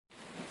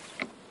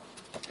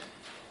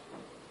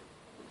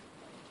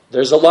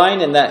There's a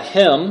line in that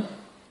hymn,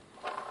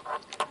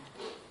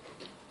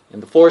 in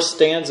the fourth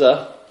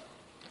stanza,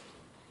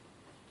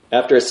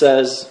 after it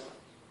says,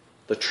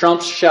 "The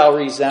trumps shall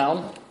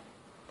resound,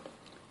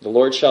 the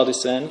Lord shall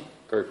descend,"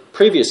 or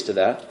previous to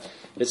that,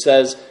 it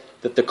says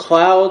that the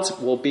clouds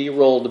will be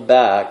rolled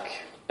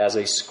back as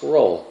a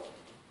scroll.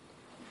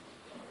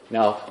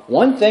 Now,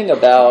 one thing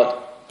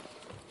about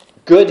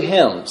good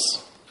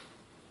hymns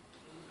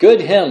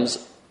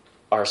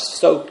are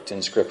soaked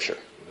in Scripture.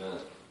 Amen.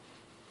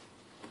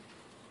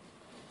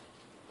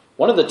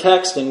 One of the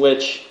texts in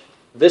which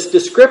this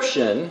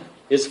description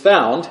is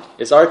found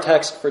is our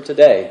text for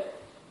today,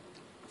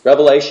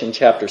 Revelation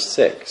chapter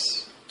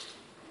 6.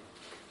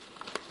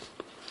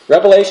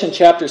 Revelation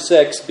chapter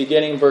 6,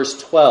 beginning verse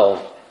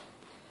 12.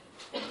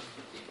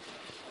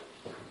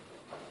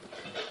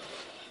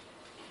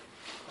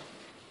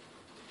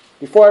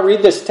 Before I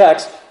read this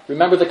text,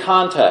 remember the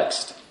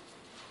context.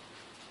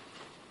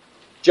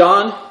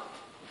 John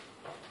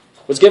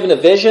was given a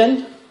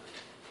vision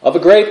of a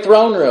great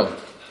throne room.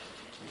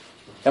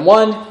 And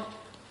one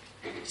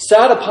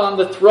sat upon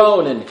the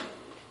throne, and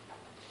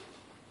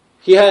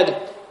he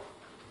had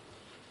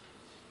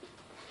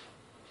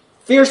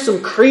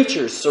fearsome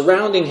creatures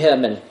surrounding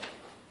him, and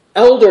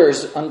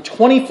elders on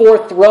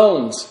 24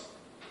 thrones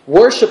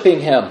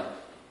worshiping him.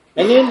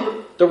 And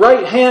in the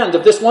right hand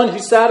of this one who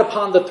sat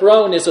upon the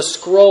throne is a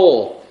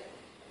scroll.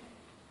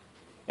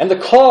 And the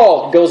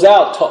call goes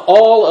out to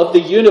all of the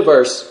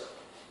universe.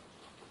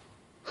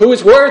 Who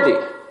is worthy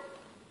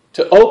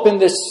to open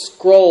this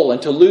scroll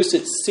and to loose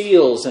its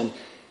seals? And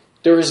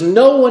there is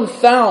no one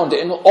found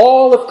in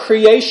all of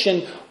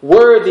creation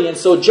worthy. And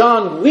so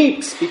John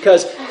weeps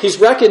because he's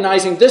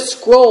recognizing this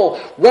scroll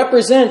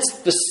represents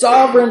the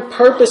sovereign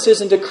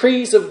purposes and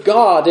decrees of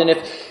God. And if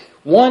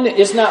one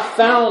is not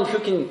found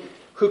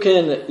who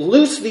can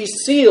loose these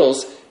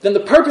seals, then the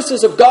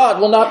purposes of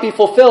God will not be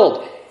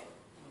fulfilled.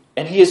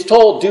 And he is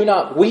told, do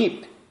not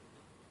weep,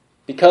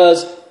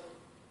 because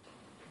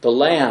the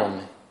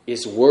Lamb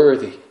is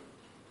worthy.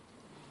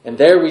 And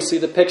there we see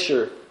the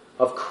picture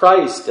of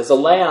Christ as a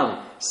lamb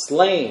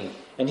slain.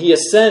 And he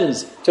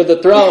ascends to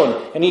the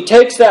throne, and he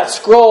takes that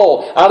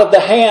scroll out of the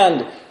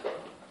hand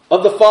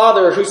of the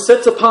Father who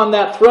sits upon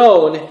that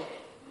throne,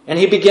 and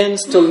he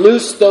begins to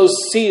loose those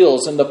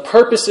seals, and the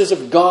purposes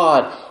of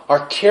God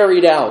are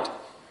carried out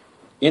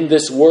in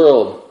this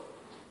world.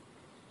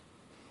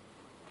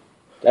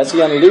 As he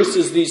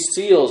unlooses these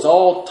seals,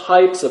 all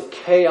types of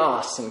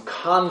chaos and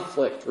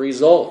conflict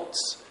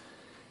results.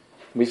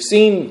 We've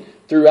seen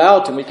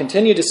throughout, and we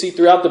continue to see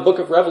throughout the book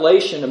of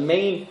Revelation, a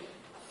main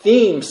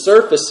theme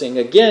surfacing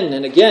again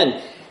and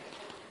again,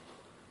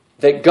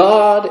 that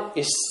God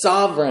is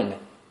sovereign.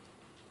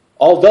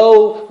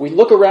 Although we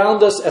look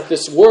around us at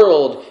this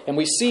world and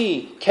we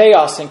see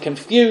chaos and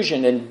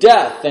confusion and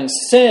death and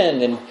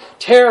sin and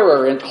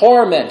terror and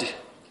torment,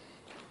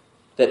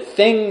 that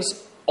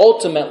things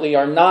ultimately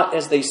are not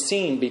as they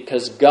seem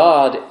because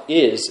God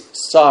is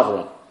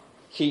sovereign.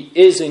 He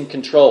is in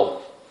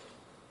control.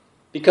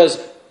 Because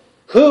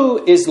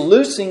who is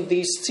loosing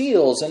these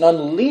seals and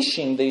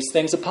unleashing these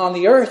things upon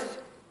the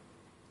earth?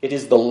 It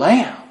is the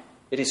Lamb.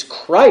 It is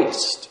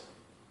Christ.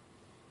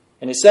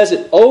 And it says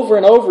it over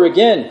and over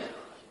again.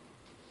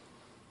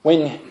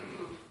 When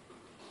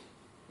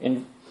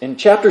in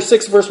chapter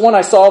 6, verse 1,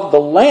 I saw the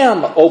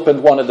Lamb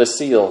opened one of the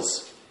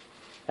seals.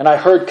 And I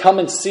heard, "Come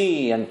and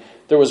see." And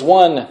there was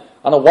one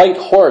on a white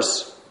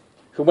horse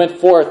who went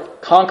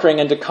forth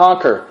conquering and to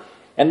conquer.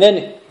 And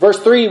then verse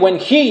 3, when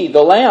he,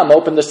 the Lamb,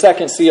 opened the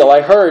second seal,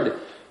 I heard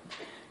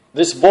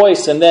this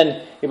voice, and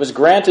then it was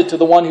granted to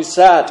the one who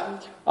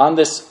sat on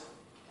this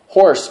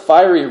horse,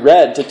 fiery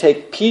red, to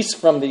take peace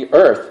from the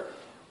earth.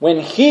 When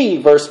he,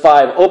 verse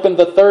 5, opened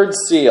the third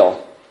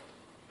seal,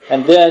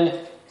 and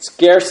then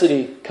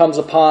scarcity comes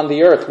upon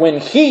the earth. When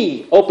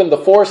he opened the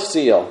fourth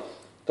seal,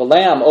 the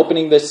Lamb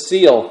opening this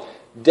seal,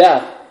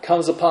 death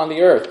comes upon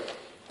the earth.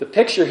 The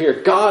picture here,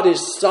 God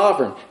is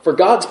sovereign. For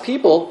God's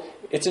people,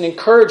 it's an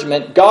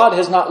encouragement. God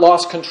has not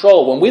lost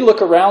control. When we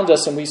look around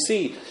us and we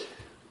see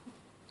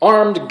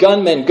armed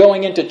gunmen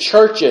going into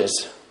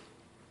churches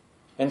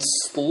and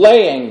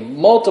slaying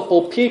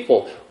multiple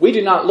people, we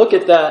do not look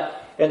at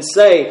that and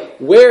say,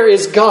 "Where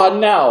is God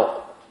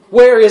now?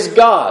 Where is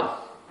God?"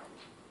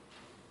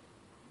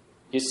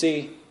 You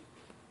see,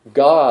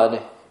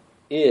 God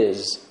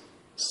is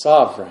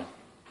sovereign.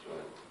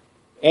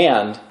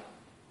 And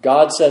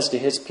God says to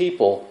his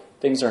people,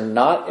 things are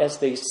not as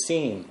they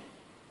seem.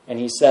 And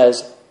he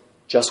says,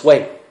 just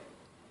wait.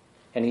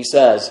 And he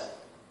says,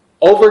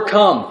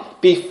 overcome,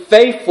 be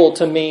faithful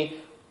to me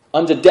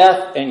unto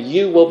death, and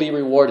you will be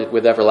rewarded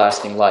with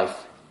everlasting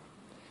life.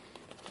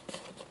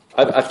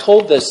 I've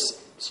told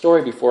this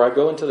story before. I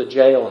go into the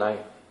jail and I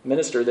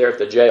minister there at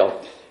the jail.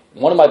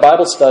 In one of my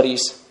Bible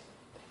studies,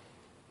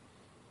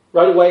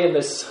 right away in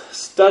this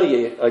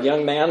study, a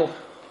young man,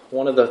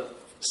 one of the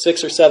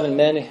 6 or 7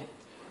 men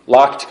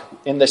locked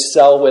in this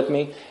cell with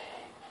me,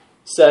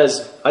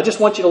 says, "I just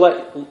want you to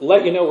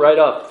let you know right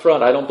up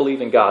front, I don't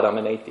believe in God. I'm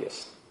an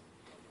atheist."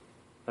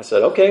 I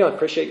said, "Okay, I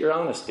appreciate your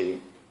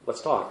honesty.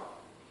 Let's talk."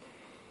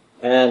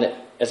 And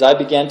as I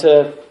began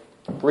to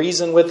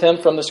reason with him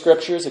from the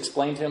Scriptures,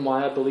 explain to him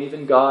why I believe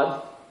in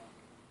God,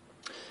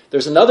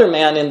 there's another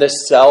man in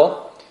this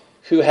cell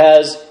who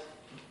has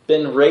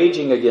been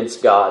raging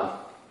against God.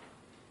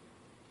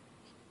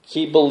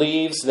 He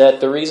believes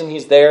that the reason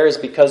he's there is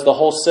because the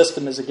whole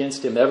system is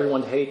against him.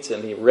 Everyone hates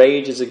him. He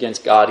rages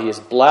against God. He has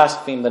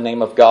blasphemed the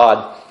name of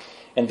God.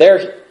 And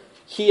there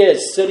he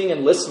is sitting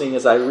and listening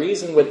as I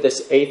reason with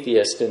this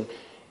atheist. And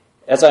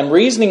as I'm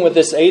reasoning with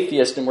this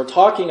atheist and we're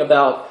talking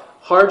about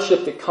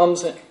hardship that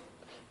comes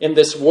in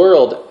this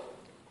world,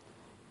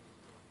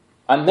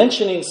 I'm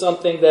mentioning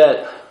something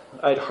that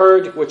I'd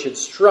heard which had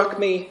struck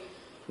me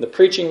in the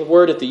preaching of the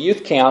word at the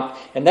youth camp,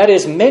 and that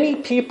is many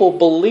people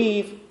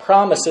believe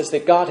promises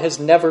that God has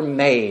never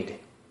made.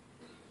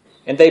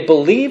 And they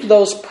believe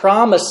those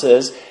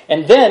promises,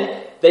 and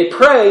then they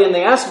pray and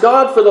they ask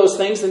God for those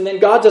things, and then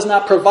God does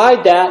not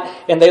provide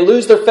that, and they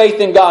lose their faith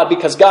in God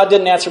because God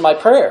didn't answer my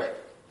prayer.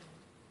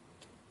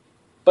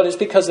 But it's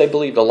because they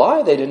believed a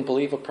lie. They didn't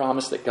believe a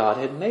promise that God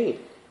had made.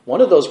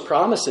 One of those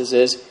promises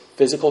is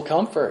physical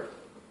comfort,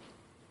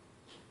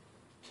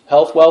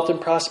 health, wealth, and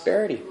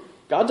prosperity.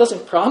 God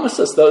doesn't promise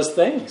us those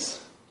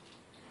things.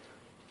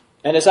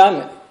 And as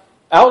I'm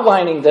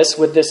outlining this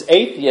with this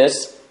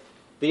atheist,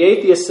 the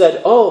atheist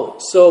said, "Oh,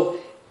 so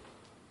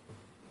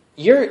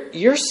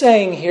you're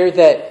saying here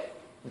that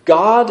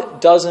God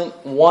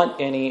doesn't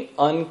want any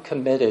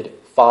uncommitted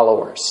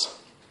followers."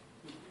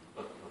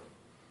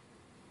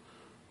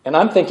 And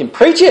I'm thinking,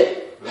 preach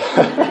it!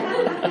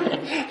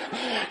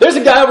 There's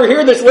a guy over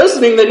here that's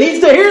listening that needs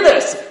to hear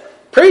this.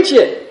 Preach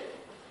it!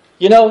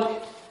 You know,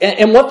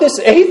 and what this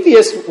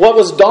atheist, what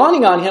was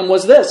dawning on him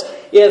was this.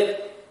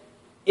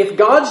 If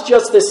God's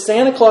just this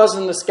Santa Claus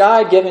in the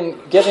sky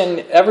giving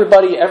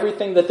everybody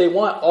everything that they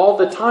want all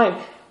the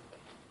time,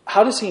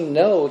 how does he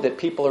know that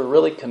people are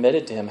really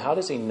committed to him? How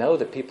does he know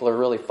that people are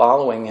really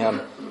following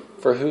him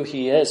for who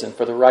he is and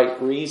for the right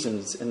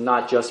reasons and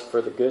not just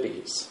for the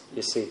goodies?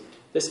 You see,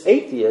 this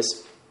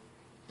atheist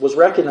was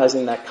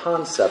recognizing that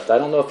concept. I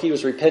don't know if he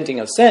was repenting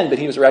of sin, but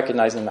he was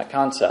recognizing that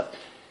concept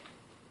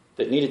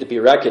that needed to be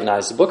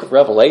recognized. The book of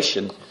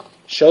Revelation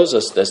shows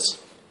us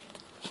this.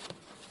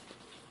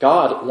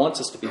 God wants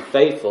us to be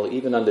faithful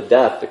even unto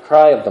death, the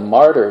cry of the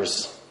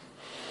martyrs.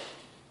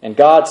 And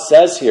God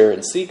says here,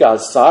 and see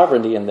God's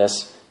sovereignty in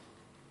this,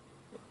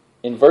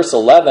 in verse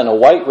 11, a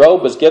white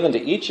robe was given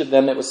to each of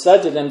them. It was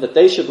said to them that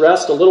they should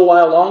rest a little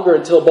while longer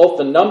until both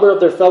the number of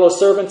their fellow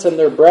servants and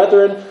their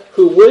brethren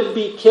who would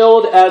be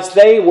killed as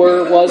they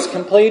were was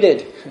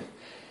completed.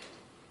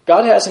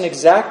 God has an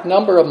exact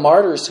number of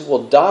martyrs who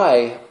will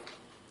die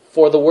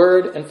for the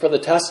word and for the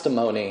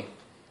testimony.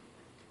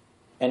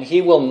 And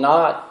he will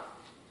not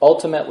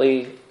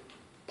ultimately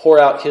pour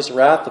out his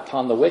wrath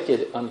upon the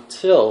wicked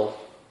until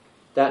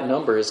that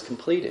number is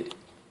completed.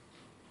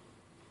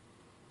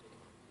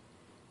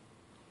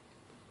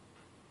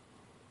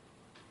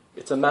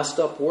 It's a messed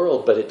up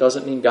world, but it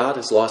doesn't mean God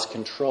has lost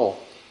control.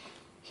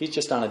 He's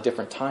just on a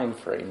different time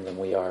frame than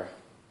we are.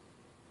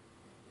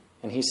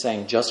 And he's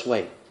saying, just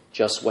wait,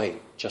 just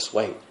wait, just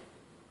wait.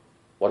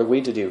 What are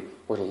we to do?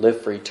 We're to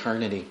live for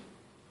eternity,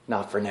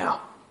 not for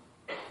now.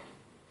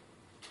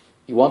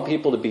 You want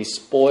people to be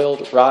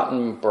spoiled,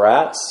 rotten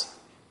brats?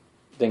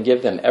 Then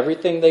give them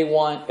everything they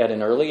want at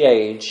an early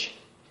age,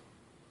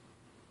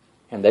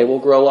 and they will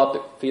grow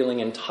up feeling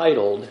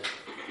entitled.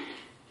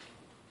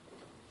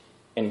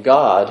 And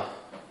God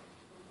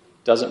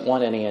doesn't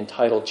want any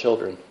entitled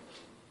children.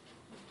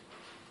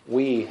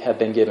 We have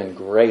been given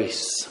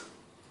grace.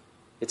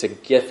 It's a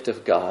gift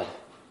of God.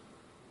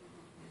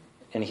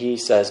 And he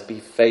says, be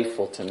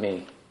faithful to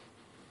me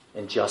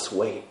and just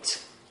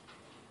wait.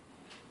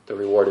 The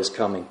reward is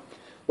coming.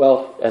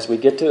 Well, as we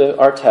get to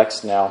our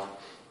text now,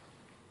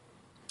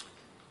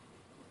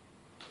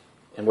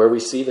 and where we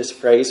see this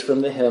phrase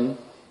from the hymn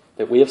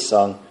that we have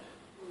sung,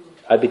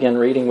 I begin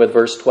reading with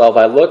verse 12.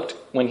 I looked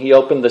when he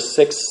opened the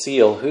sixth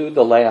seal. Who?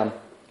 The Lamb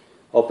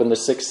opened the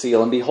sixth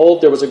seal. And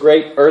behold, there was a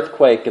great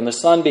earthquake, and the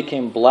sun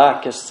became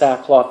black as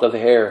sackcloth of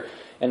hair,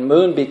 and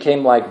moon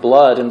became like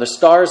blood, and the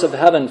stars of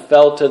heaven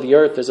fell to the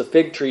earth as a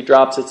fig tree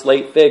drops its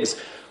late figs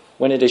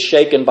when it is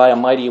shaken by a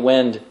mighty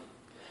wind.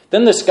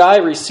 Then the sky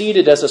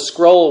receded as a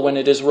scroll when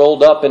it is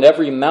rolled up, and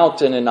every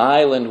mountain and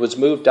island was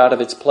moved out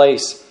of its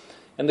place.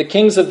 And the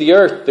kings of the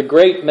earth, the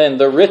great men,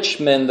 the rich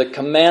men, the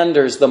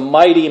commanders, the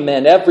mighty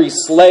men, every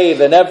slave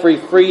and every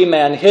free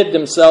man hid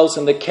themselves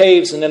in the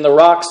caves and in the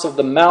rocks of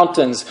the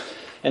mountains,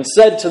 and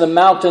said to the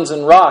mountains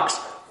and rocks,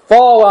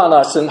 fall on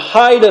us and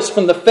hide us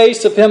from the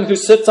face of him who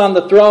sits on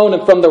the throne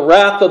and from the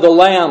wrath of the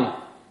Lamb.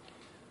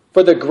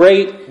 For the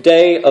great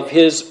day of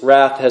his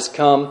wrath has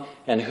come,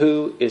 and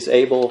who is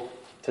able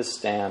to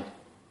stand?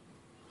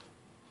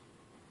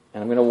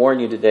 And I'm going to warn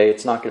you today,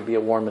 it's not going to be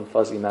a warm and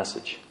fuzzy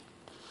message.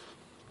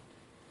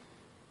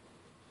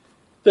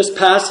 This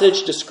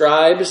passage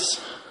describes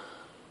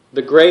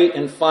the great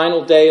and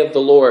final day of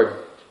the Lord,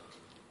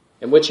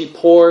 in which he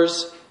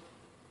pours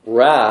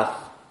wrath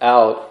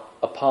out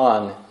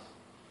upon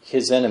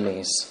his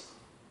enemies.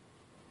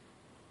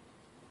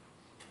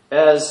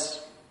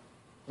 As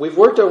we've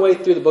worked our way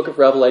through the book of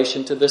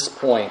Revelation to this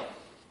point.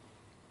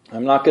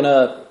 I'm not going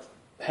to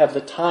have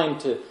the time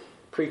to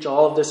preach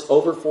all of this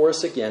over for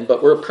us again,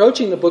 but we're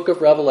approaching the book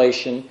of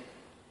Revelation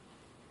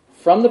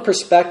from the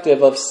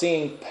perspective of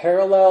seeing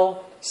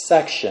parallel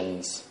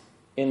sections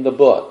in the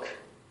book.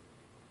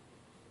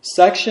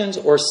 Sections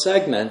or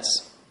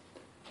segments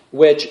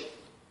which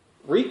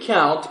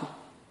recount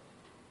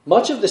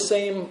much of the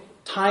same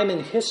time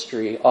in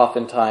history,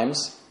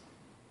 oftentimes,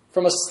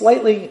 from a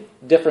slightly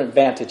different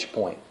vantage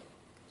point.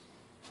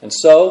 And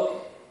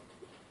so,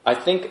 I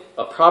think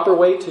a proper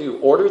way to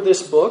order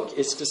this book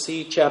is to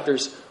see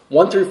chapters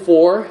 1 through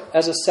 4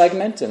 as a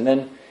segment, and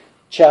then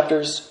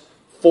chapters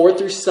 4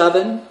 through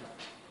 7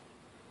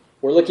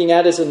 we're looking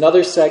at as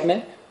another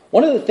segment.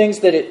 One of the things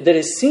that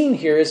is seen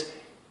here is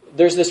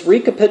there's this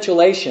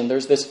recapitulation,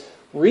 there's this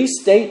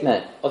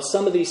restatement of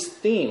some of these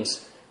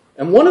themes.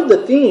 And one of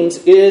the themes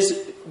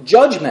is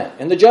judgment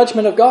and the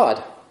judgment of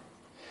God.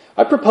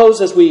 I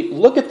propose as we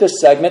look at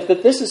this segment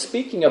that this is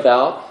speaking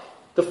about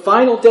the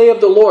final day of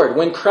the Lord.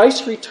 When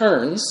Christ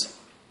returns,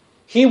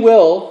 He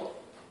will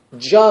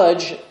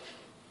judge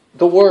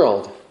the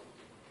world.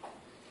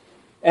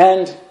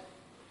 And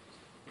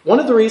one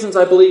of the reasons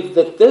I believe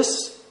that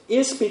this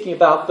is speaking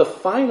about the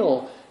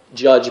final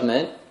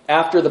judgment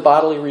after the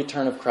bodily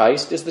return of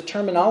Christ is the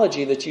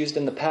terminology that's used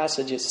in the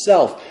passage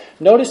itself.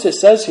 Notice it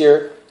says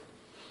here,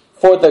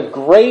 "For the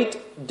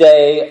great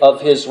day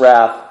of His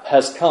wrath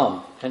has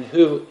come, and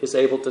who is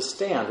able to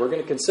stand?" We're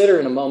going to consider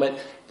in a moment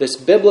this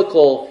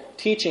biblical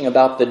teaching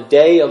about the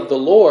day of the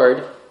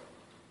Lord.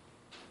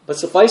 But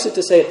suffice it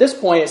to say, at this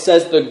point, it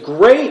says the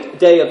great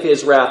day of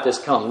His wrath has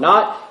come.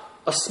 Not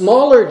a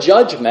smaller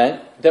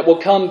judgment that will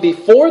come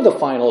before the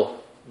final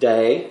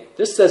day.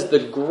 This says the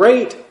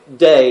great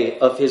day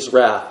of His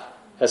wrath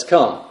has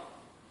come.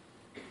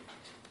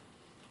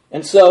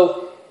 And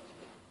so,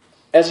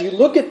 as you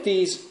look at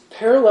these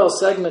parallel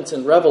segments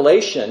in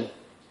Revelation,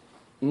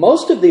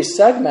 most of these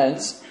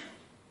segments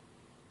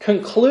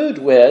conclude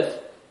with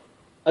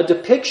a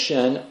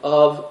depiction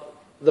of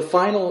the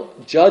final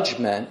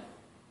judgment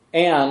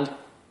and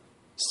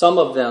some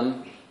of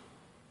them,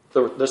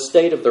 the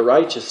state of the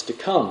righteous to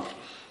come.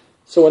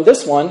 So in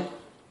this one,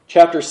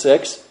 chapter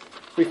 6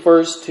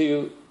 refers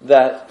to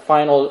that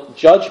final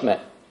judgment.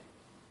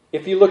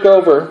 If you look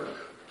over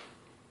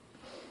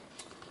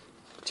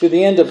to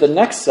the end of the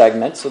next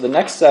segment, so the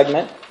next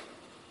segment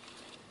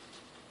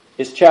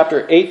is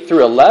chapter 8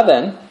 through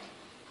 11.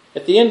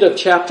 At the end of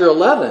chapter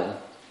 11,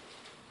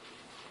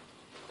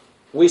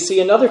 we see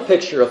another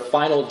picture of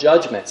final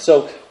judgment.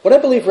 So what I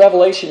believe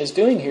Revelation is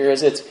doing here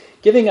is it's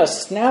giving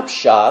us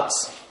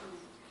snapshots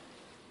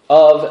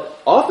of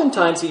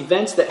oftentimes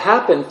events that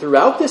happen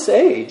throughout this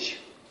age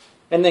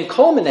and then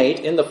culminate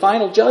in the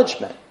final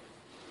judgment.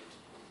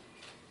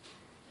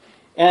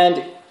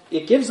 And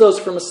it gives those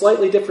from a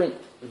slightly different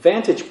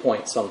vantage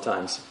point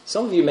sometimes.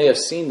 Some of you may have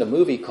seen the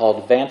movie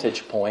called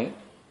Vantage Point,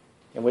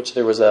 in which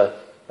there was a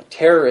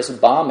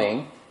terrorist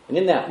bombing. And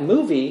in that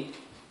movie,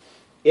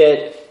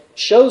 it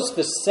shows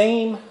the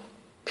same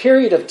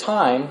period of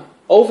time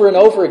over and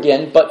over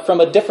again, but from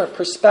a different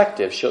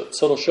perspective. So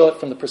it'll show it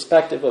from the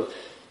perspective of,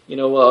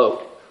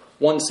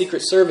 one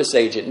Secret Service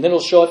agent, and then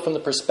it'll show it from the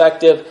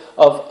perspective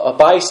of a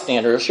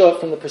bystander. It'll show it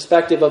from the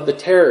perspective of the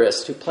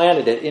terrorist who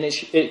planted it. And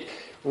it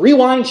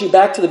rewinds you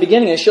back to the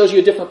beginning and shows you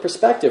a different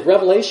perspective.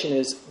 Revelation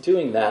is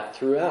doing that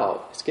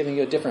throughout. It's giving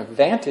you a different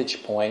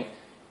vantage point,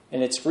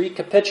 and it's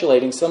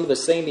recapitulating some of the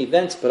same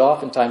events, but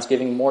oftentimes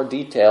giving more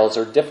details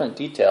or different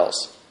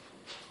details.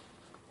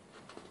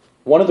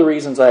 One of the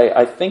reasons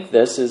I think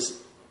this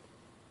is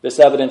this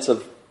evidence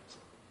of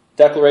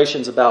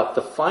declarations about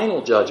the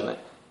final judgment.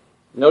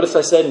 Notice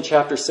I said in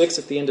chapter 6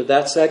 at the end of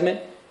that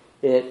segment,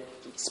 it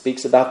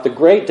speaks about the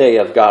great day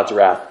of God's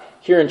wrath.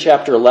 Here in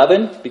chapter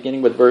 11,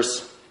 beginning with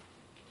verse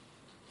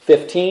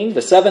 15,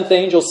 "The seventh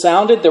angel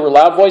sounded. There were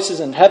loud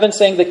voices in heaven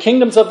saying, 'The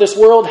kingdoms of this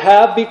world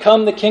have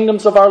become the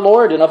kingdoms of our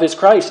Lord and of His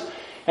Christ,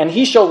 and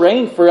He shall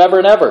reign forever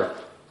and ever.'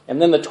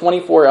 And then the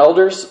 24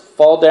 elders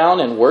fall down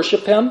and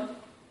worship Him.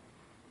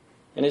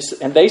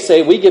 And they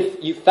say, 'We give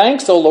you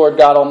thanks, O Lord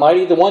God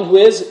Almighty, the one who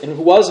is and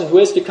who was and who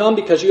is to come,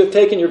 because you have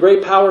taken your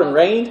great power and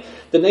reigned.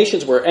 The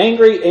nations were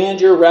angry,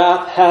 and your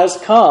wrath has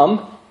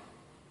come,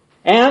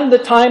 and the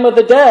time of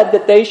the dead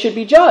that they should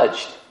be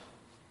judged,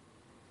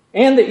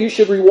 and that you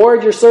should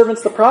reward your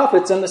servants, the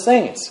prophets and the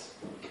saints.'"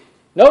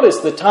 Notice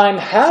the time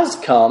has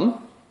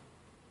come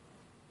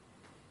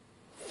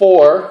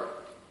for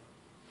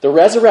the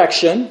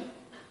resurrection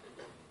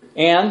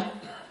and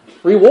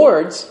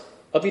rewards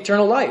of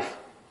eternal life.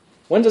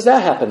 When does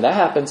that happen? That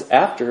happens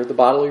after the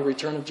bodily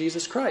return of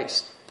Jesus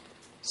Christ.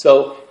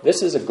 So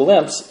this is a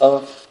glimpse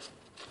of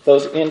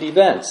those end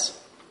events.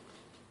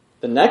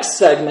 The next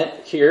segment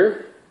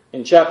here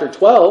in chapter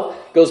 12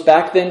 goes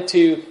back then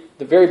to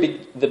the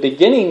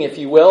beginning, if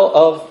you will,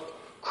 of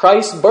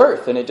Christ's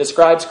birth. And it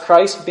describes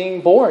Christ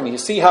being born. You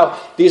see how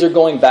these are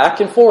going back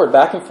and forward,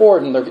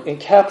 and they're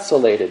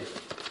encapsulated.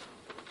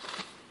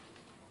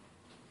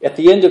 At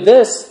the end of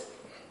this,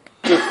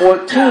 chapter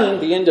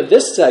 14, the end of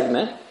this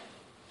segment,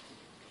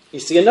 you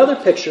see another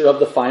picture of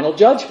the final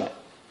judgment.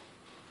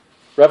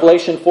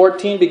 Revelation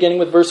 14, beginning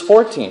with verse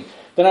 14.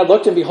 Then I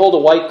looked, and behold, a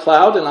white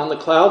cloud, and on the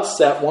cloud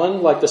sat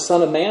one like the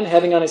Son of Man,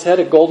 having on his head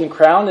a golden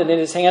crown, and in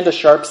his hand a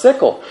sharp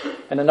sickle.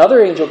 And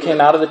another angel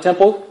came out of the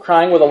temple,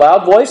 crying with a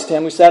loud voice to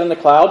him who sat in the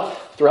cloud,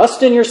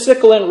 Thrust in your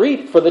sickle and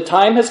reap, for the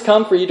time has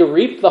come for you to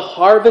reap. The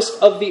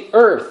harvest of the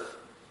earth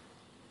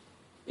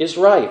is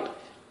ripe.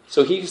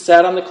 So he who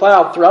sat on the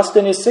cloud thrust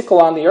in his sickle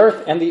on the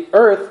earth, and the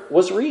earth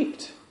was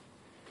reaped.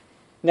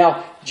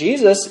 Now,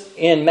 Jesus,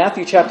 in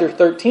Matthew chapter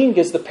 13,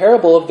 gives the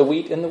parable of the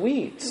wheat and the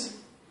weeds.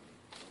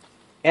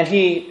 And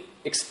he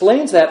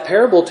explains that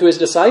parable to his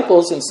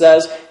disciples and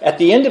says, at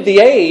the end of the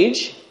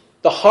age,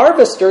 the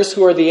harvesters,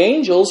 who are the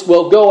angels,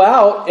 will go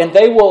out and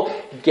they will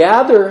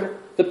gather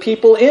the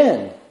people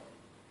in.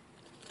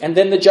 And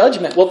then the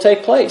judgment will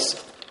take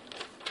place.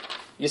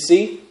 You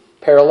see,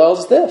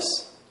 parallels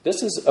this.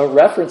 This is a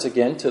reference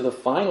again to the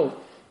final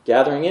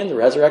gathering in, the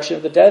resurrection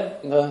of the dead,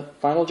 and the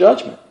final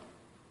judgment.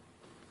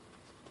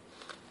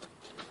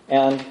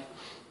 And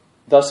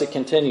thus it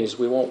continues.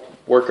 We won't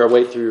work our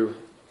way through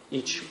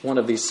each one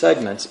of these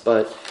segments,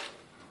 but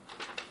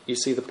you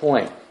see the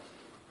point.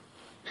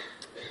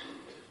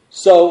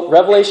 So,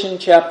 Revelation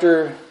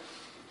chapter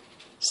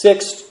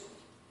 6,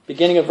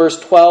 beginning of verse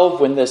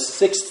 12, when the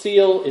sixth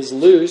seal is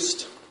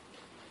loosed,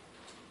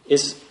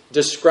 is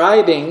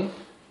describing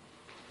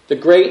the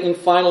great and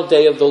final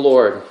day of the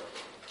Lord.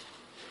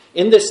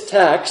 In this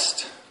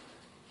text,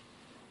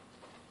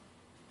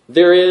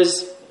 there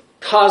is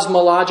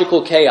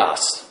cosmological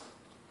chaos.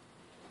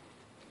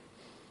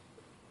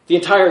 The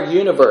entire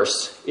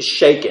universe is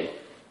shaken.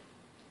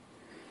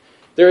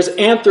 There is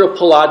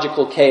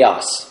anthropological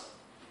chaos.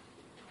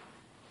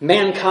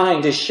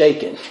 Mankind is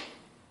shaken.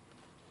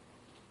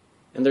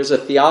 And there's a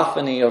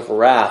theophany of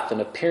wrath, an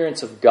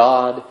appearance of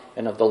God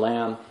and of the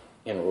Lamb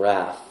in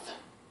wrath.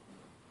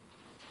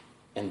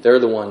 And they're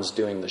the ones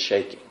doing the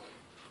shaking.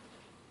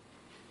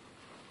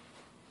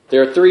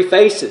 There are three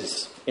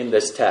faces in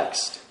this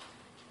text.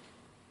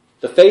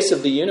 The face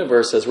of the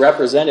universe is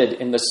represented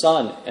in the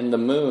sun and the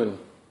moon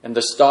and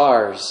the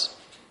stars,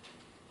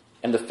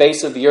 and the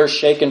face of the earth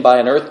shaken by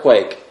an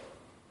earthquake.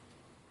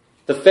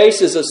 The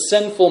faces of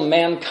sinful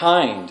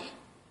mankind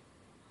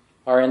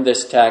are in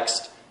this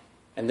text,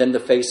 and then the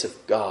face of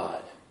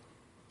God.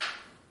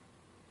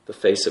 The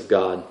face of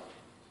God.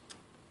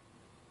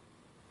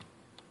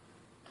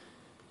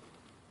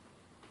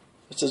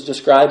 This is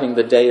describing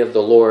the day of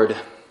the Lord.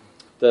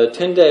 The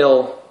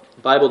Tyndale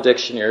Bible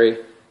Dictionary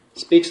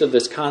speaks of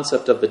this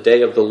concept of the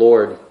day of the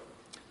Lord. It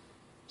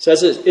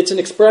says it's an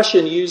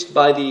expression used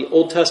by the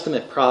Old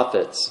Testament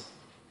prophets,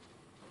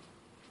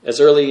 as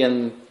early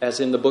as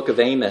in the book of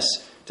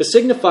Amos, to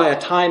signify a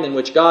time in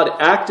which God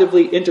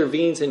actively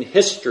intervenes in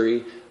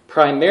history,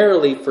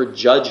 primarily for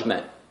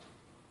judgment.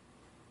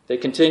 They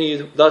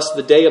continue, thus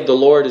the day of the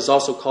Lord is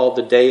also called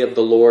the day of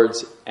the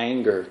Lord's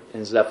anger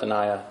in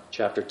Zephaniah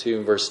chapter 2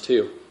 and verse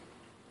 2.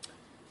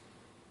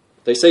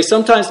 They say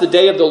sometimes the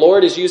day of the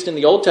Lord is used in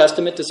the Old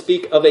Testament to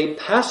speak of a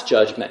past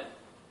judgment,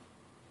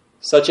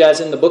 such as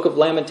in the book of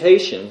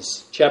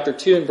Lamentations, chapter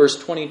 2 and verse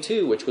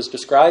 22, which was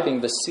describing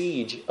the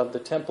siege of the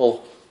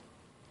temple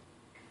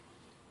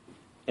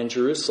in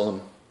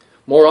Jerusalem.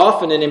 More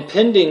often, an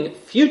impending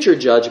future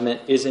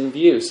judgment is in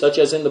view, such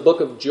as in the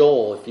book of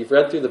Joel. If you've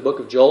read through the book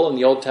of Joel in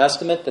the Old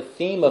Testament, the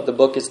theme of the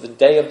book is the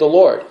day of the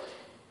Lord.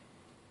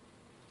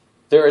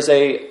 There is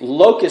a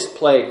locust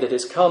plague that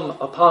has come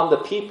upon the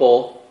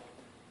people,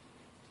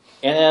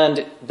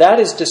 and that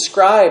is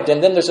described,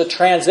 and then there's a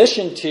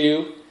transition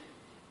to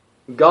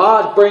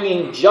God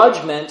bringing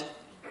judgment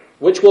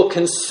which will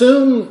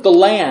consume the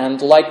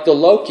land like the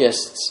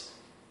locusts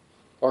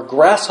or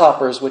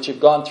grasshoppers which have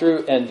gone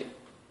through and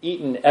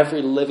eaten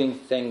every living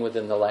thing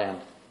within the land.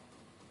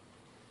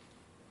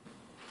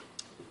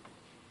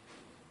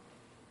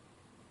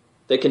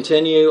 They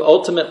continue,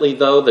 ultimately,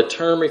 though, the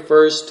term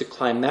refers to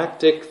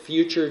climactic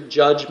future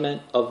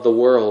judgment of the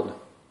world.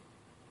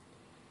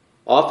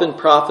 Often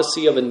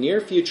prophecy of a near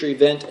future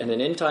event and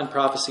an end-time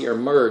prophecy are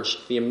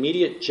merged, the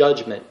immediate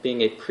judgment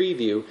being a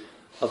preview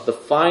of the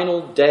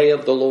final day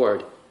of the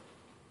Lord.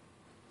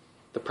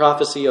 The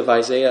prophecy of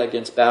Isaiah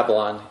against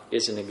Babylon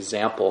is an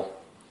example.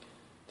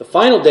 The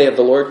final day of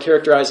the Lord,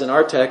 characterized in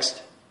our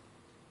text,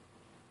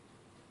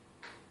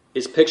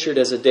 is pictured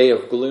as a day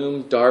of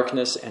gloom,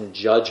 darkness, and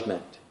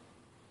judgment.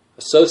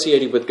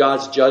 Associated with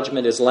God's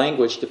judgment is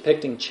language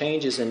depicting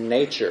changes in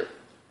nature,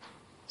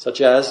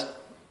 such as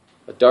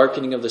a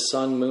darkening of the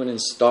sun, moon,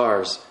 and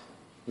stars.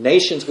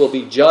 Nations will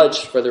be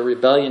judged for their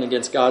rebellion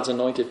against God's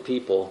anointed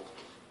people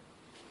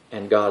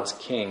and God's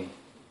King,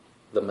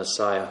 the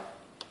Messiah.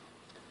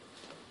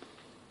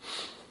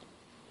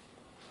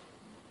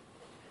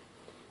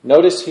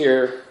 Notice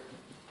here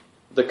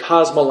the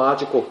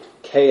cosmological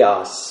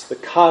chaos, the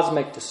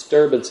cosmic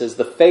disturbances,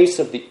 the face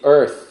of the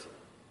earth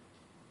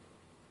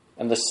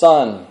and the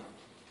sun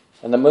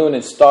and the moon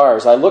and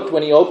stars. I looked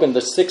when he opened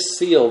the sixth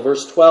seal,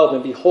 verse 12,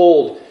 and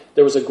behold,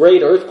 there was a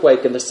great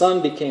earthquake, and the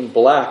sun became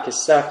black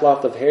as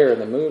sackcloth of hair,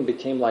 and the moon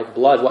became like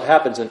blood. What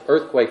happens in an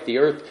earthquake? The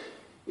earth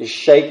is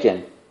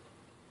shaken.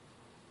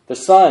 The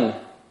sun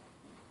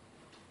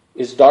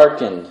is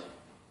darkened.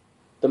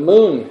 The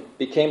moon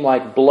became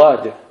like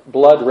blood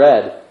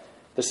red.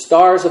 The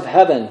stars of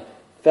heaven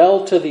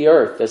fell to the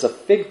earth as a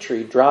fig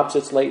tree drops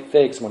its late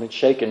figs when it's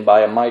shaken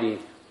by a mighty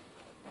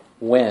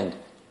wind.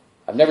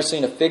 I've never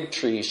seen a fig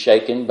tree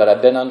shaken, but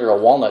I've been under a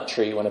walnut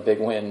tree when a big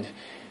wind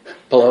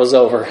blows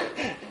over.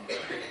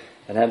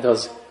 And had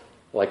those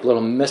like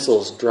little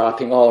missiles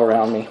dropping all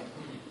around me.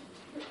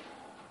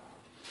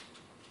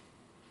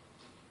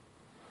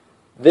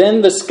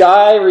 Then the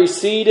sky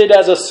receded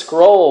as a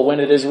scroll when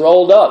it is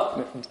rolled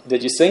up.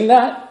 Did you sing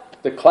that?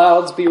 The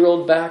clouds be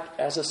rolled back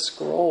as a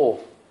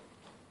scroll.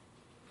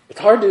 It's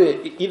hard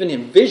to even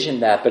envision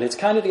that, but it's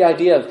kind of the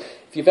idea of,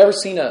 if you've ever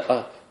seen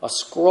a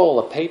scroll,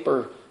 a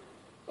paper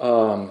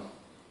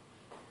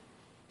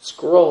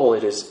scroll,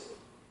 it is,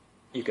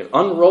 you can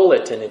unroll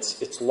it and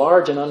it's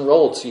large and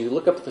unrolled. So you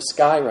look up at the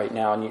sky right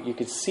now and you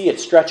can see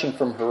it stretching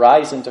from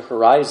horizon to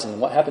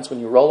horizon. What happens when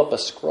you roll up a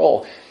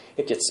scroll?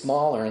 It gets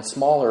smaller and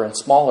smaller and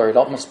smaller. It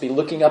almost be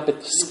looking up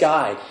at the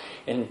sky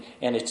and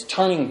it's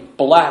turning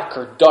black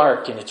or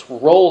dark and it's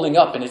rolling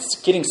up and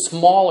it's getting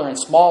smaller and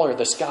smaller.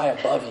 The sky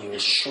above you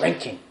is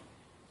shrinking.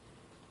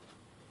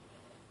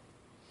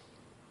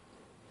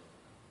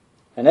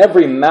 And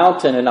every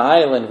mountain and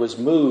island was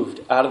moved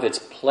out of its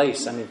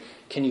place. I mean,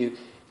 can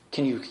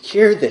you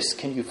hear this?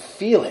 Can you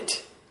feel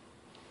it?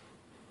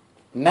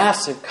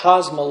 Massive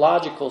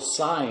cosmological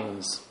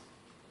signs.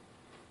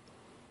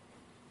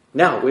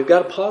 Now, we've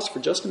got to pause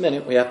for just a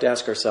minute. We have to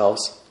ask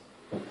ourselves,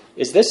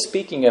 is this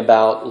speaking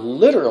about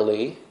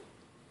literally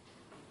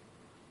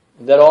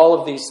that all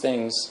of these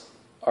things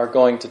are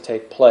going to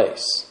take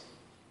place?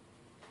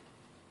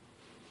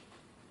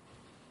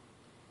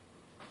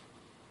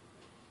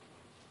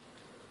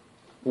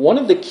 One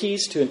of the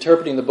keys to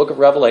interpreting the book of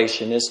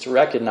Revelation is to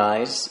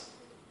recognize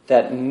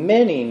that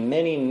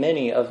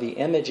many of the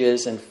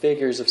images and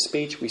figures of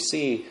speech we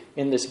see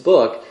in this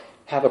book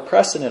have a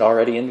precedent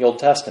already in the Old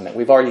Testament.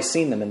 We've already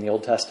seen them in the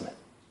Old Testament.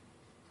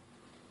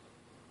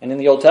 And in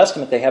the Old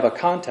Testament, they have a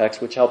context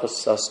which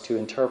helps us to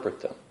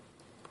interpret them.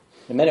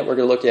 In a minute, we're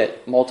going to look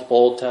at multiple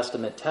Old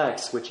Testament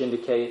texts which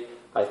indicate,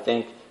 I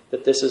think,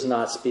 that this is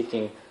not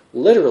speaking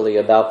literally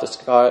about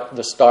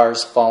the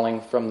stars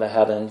falling from the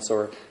heavens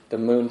or the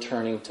moon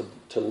turning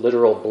to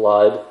literal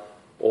blood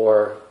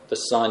or the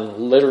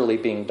sun literally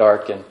being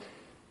darkened.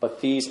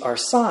 But these are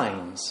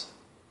signs.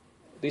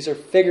 These are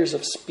figures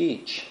of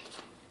speech.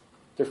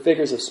 They're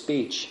figures of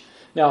speech.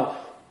 Now,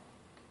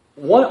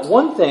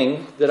 one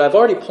thing that I've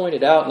already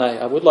pointed out, and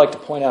I would like to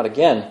point out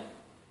again,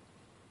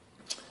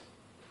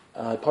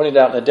 I pointed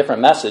out in a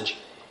different message.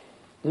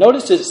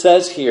 Notice it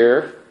says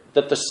here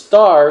that the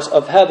stars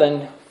of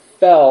heaven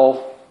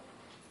fell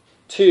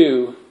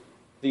to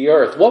the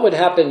earth. What would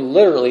happen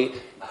literally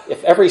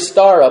if every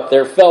star up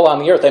there fell on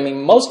the earth? I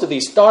mean, most of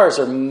these stars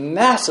are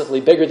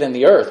massively bigger than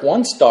the earth.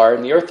 One star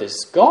and the earth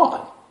is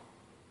gone.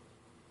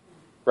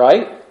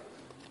 Right?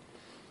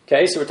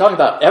 Okay, so we're talking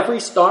about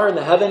every star in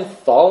the heaven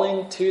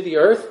falling to the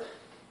earth.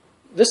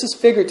 This is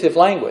figurative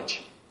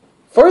language.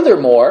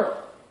 Furthermore,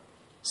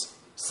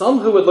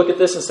 some who would look at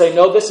this and say,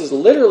 no, this is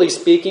literally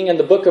speaking, and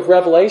the book of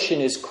Revelation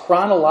is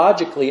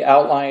chronologically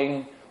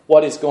outlining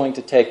what is going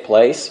to take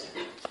place.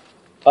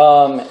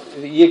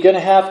 You're going to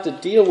have to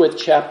deal with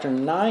chapter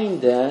 9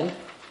 then.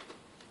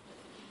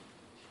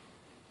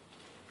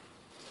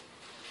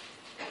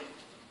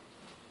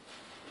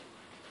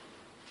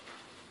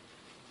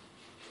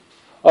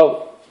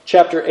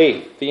 Chapter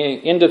 8, the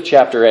end of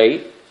chapter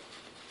 8,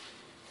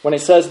 when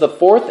it says the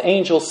fourth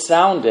angel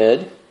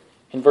sounded,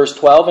 in verse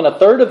 12, and a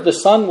third of the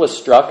sun was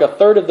struck, a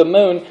third of the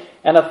moon,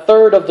 and a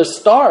third of the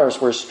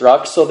stars were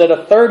struck, so that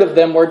a third of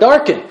them were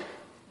darkened.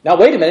 Now,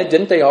 wait a minute,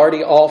 didn't they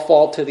already all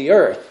fall to the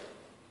earth?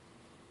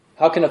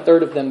 How can a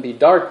third of them be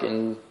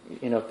darkened,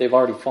 if they've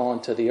already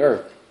fallen to the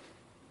earth?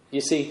 You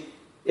see,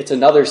 it's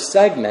another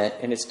segment,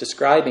 and it's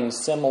describing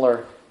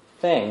similar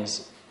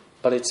things,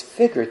 but it's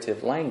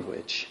figurative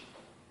language.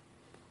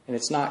 And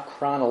it's not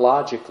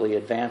chronologically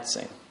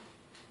advancing.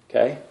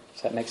 Okay?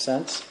 Does that make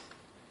sense?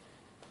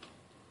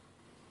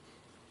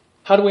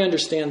 How do we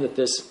understand that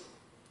this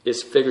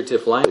is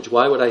figurative language?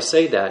 Why would I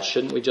say that?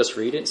 Shouldn't we just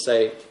read it and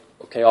say,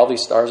 okay, all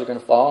these stars are going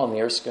to fall and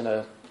the earth's going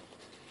to,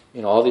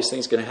 all these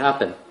things are going to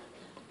happen?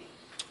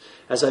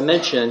 As I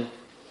mentioned,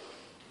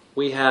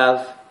 we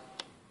have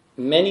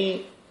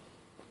many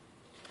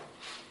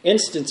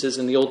instances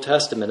in the Old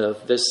Testament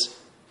of this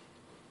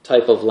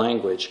type of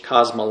language,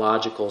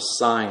 cosmological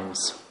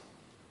signs,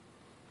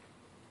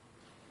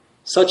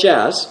 such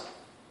as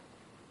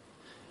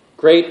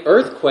great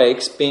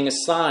earthquakes being a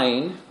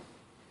sign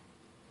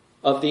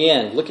of the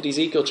end. Look at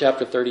Ezekiel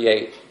chapter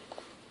 38.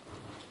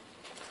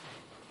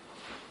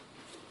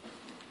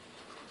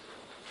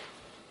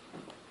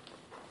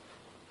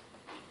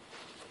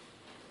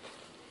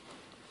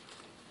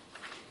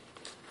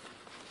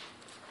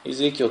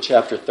 Ezekiel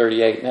chapter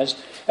 38. And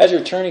as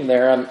you're turning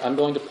there, I'm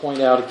going to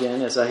point out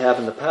again, as I have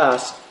in the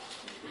past,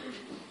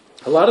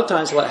 a lot of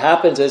times what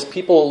happens is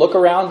people look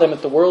around them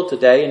at the world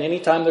today, and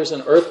anytime there's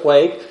an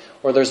earthquake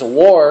or there's a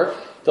war,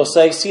 they'll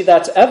say, see,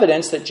 that's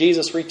evidence that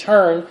Jesus'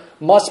 return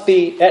must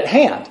be at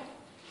hand.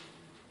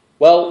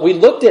 Well, we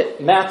looked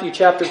at Matthew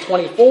chapter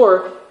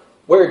 24,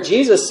 where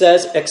Jesus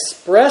says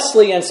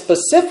expressly and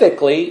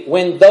specifically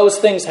when those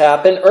things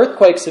happen,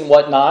 earthquakes and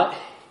whatnot,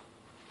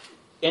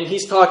 and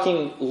he's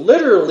talking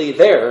literally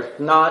there,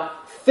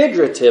 not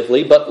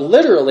figuratively, but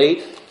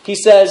literally, he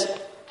says,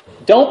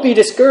 don't be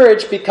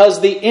discouraged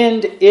because the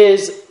end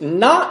is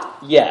not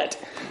yet.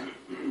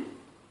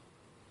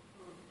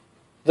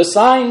 The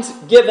signs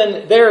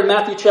given there in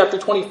Matthew chapter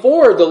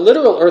 24, the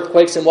literal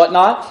earthquakes and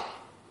whatnot,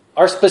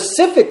 are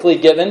specifically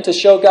given to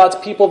show God's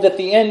people that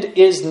the end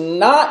is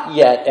not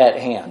yet at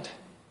hand.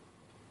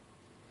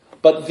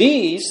 But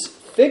these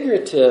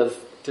figurative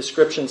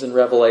descriptions in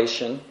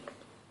Revelation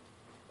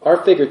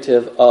are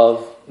figurative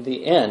of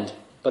the end,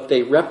 but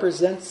they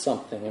represent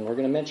something, and we're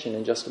going to mention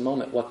in just a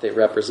moment what they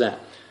represent.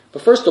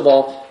 But first of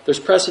all, there's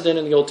precedent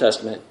in the Old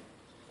Testament.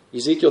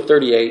 Ezekiel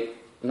 38,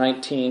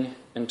 19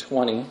 and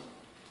 20.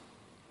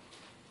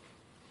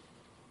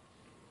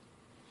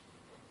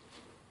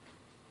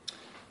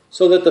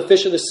 So that the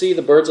fish of the sea,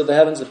 the birds of the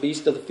heavens, the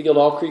beasts of the field,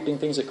 all creeping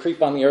things that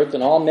creep on the earth,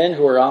 and all men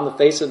who are on the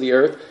face of the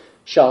earth,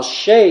 shall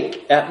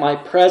shake at my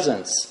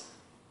presence.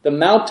 The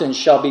mountains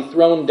shall be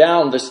thrown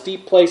down, the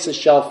steep places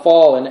shall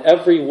fall, and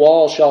every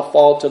wall shall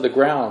fall to the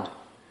ground.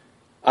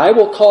 I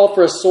will call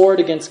for a sword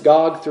against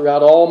Gog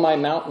throughout all my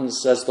mountains,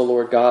 says the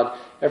Lord God.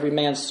 Every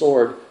man's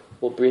sword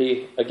will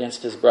be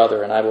against his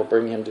brother, and I will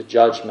bring him to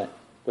judgment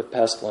with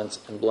pestilence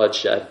and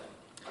bloodshed.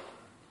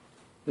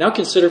 Now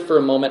consider for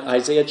a moment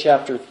Isaiah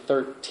chapter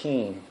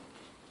 13.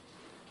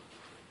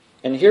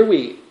 And here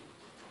we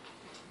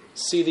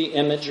see the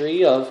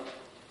imagery of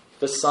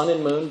the sun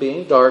and moon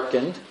being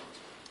darkened.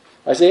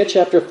 Isaiah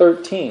chapter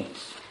 13.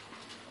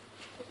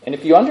 And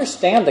if you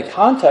understand the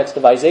context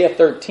of Isaiah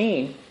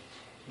 13,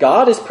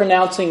 God is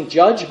pronouncing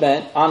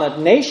judgment on a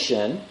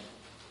nation,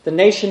 the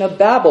nation of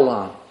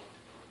Babylon.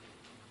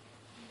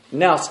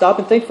 Now stop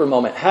and think for a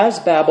moment. Has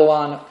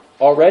Babylon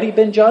already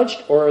been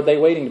judged, or are they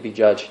waiting to be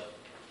judged?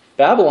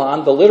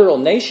 Babylon, the literal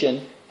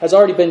nation, has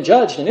already been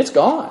judged and it's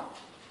gone.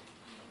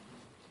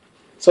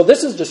 So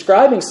this is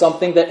describing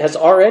something that has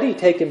already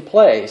taken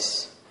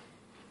place,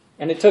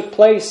 and it took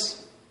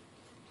place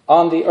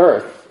on the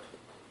earth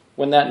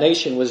when that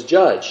nation was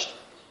judged.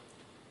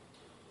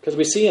 Because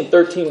we see in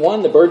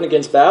 13:1 the burden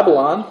against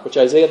Babylon, which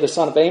Isaiah the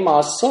son of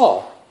Amos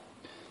saw.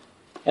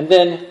 And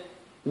then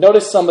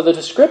notice some of the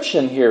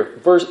description here.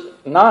 Verse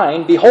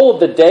 9,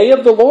 behold, the day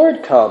of the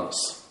Lord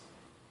comes.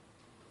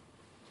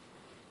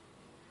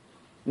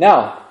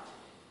 Now,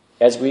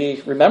 as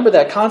we remember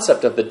that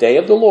concept of the day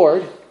of the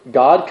Lord,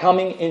 God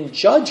coming in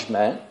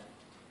judgment,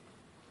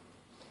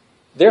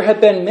 there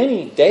have been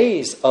many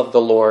days of the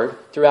Lord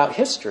throughout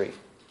history.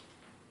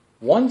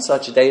 One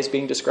such day is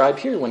being described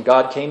here when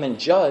God came and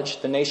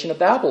judged the nation of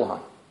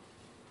Babylon.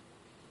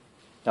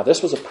 Now,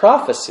 this was a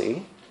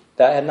prophecy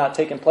that had not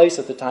taken place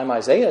at the time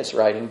Isaiah is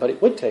writing, but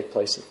it would take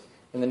place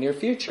in the near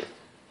future.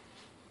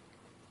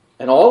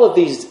 And all of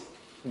these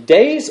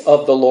days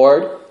of the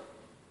Lord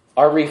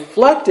are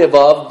reflective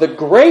of the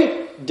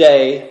great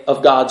day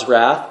of God's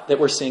wrath that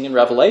we're seeing in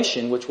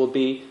Revelation, which will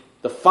be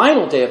the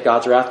final day of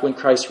God's wrath when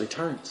Christ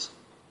returns.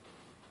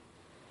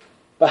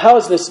 But how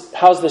is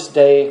this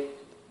day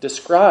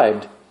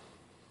described?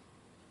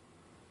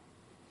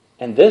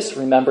 And this,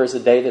 remember, is a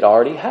day that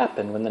already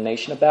happened when the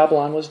nation of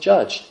Babylon was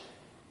judged.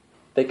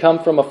 They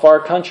come from a far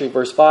country,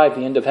 verse 5,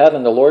 the end of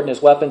heaven, the Lord and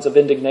his weapons of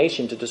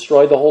indignation to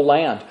destroy the whole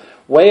land.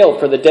 Wail,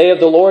 for the day of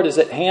the Lord is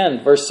at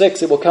hand. Verse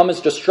 6, it will come as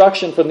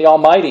destruction from the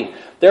Almighty.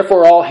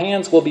 Therefore all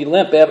hands will be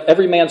limp,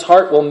 every man's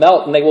heart will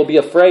melt, and they will be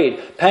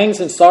afraid. Pangs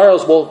and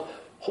sorrows will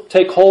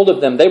take hold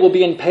of them. They will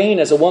be in pain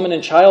as a woman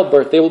in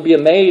childbirth. They will be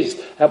amazed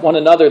at one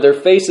another. Their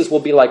faces will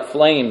be like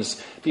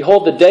flames.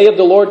 Behold, the day of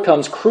the Lord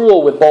comes,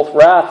 cruel with both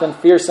wrath and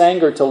fierce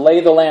anger, to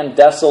lay the land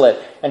desolate,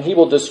 and he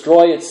will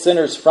destroy its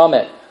sinners from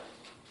it.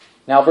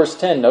 Now verse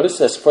 10, notice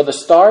this. For the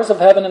stars of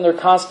heaven and their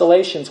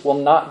constellations will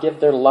not give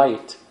their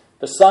light.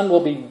 The sun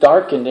will be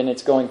darkened in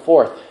its going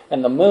forth,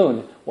 and the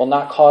moon will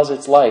not cause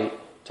its light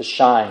to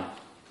shine.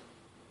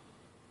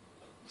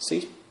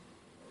 See?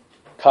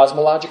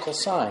 Cosmological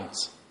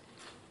signs.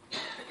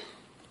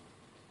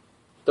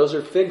 Those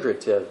are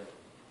figurative.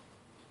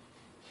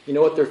 You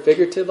know what they're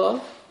figurative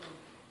of?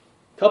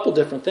 A couple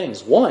different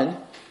things. One,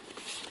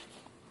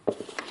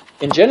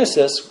 in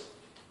Genesis,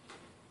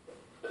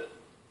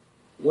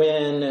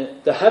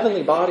 when the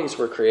heavenly bodies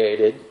were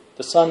created,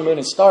 the sun, moon,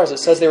 and stars, it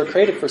says they were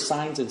created for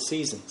signs and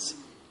seasons.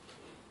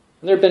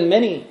 And there have been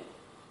many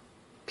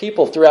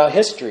people throughout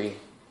history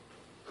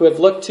who have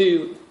looked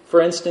to, for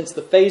instance,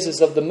 the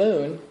phases of the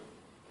moon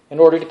in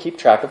order to keep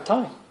track of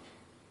time.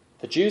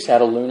 The Jews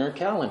had a lunar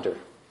calendar.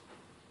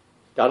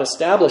 God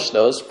established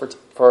those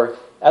for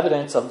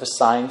evidence of the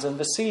signs and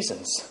the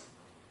seasons.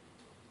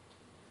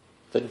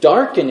 The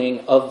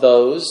darkening of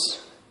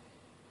those,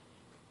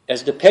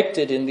 as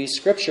depicted in these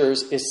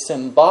scriptures, is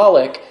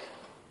symbolic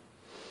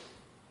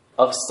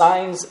of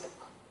signs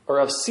or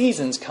of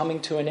seasons coming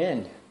to an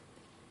end.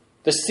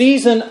 The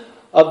season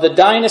of the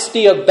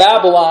dynasty of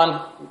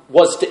Babylon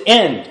was to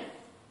end.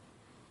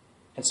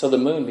 And so the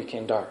moon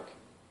became dark.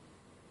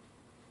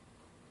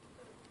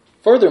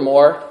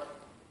 Furthermore,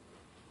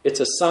 it's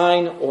a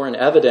sign or an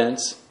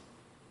evidence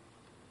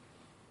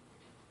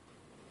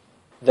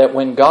that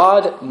when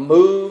God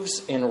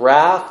moves in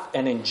wrath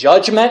and in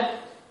judgment,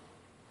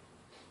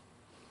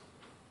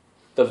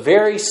 the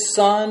very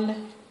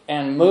sun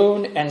and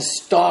moon and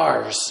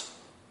stars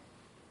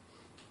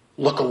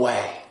look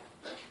away.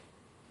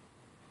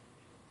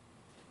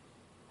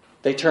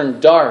 They turn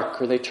dark,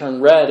 or they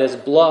turn red as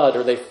blood,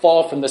 or they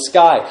fall from the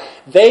sky.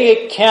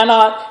 They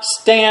cannot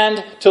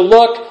stand to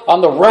look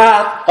on the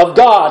wrath of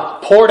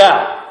God poured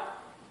out.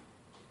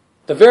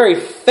 The very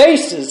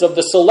faces of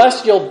the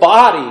celestial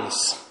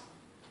bodies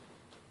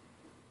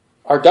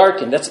are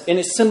darkened. And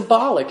it's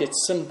symbolic.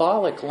 It's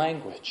symbolic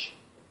language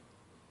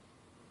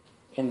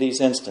in these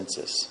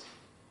instances.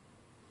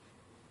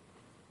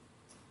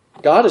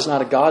 God is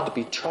not a God to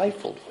be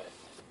trifled with.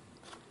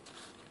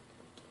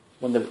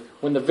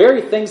 When the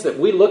very things that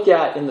we look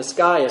at in the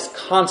sky as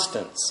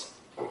constants,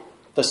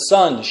 the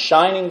sun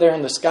shining there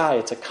in the sky,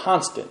 it's a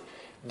constant.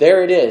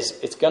 There it is.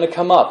 It's going to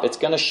come up. It's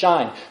going to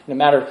shine. No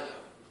matter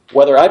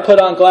whether I put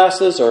on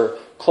glasses or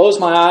close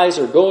my eyes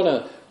or go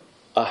in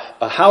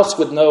a house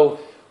with no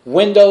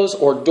windows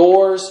or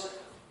doors,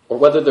 or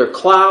whether they're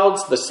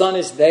clouds, the sun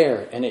is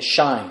there and it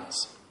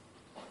shines.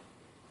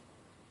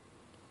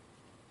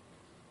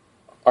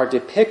 Are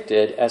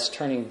depicted as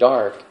turning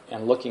dark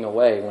and looking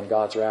away when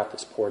God's wrath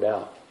is poured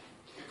out.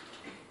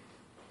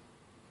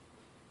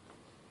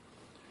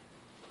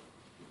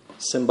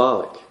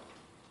 Symbolic.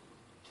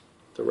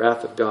 The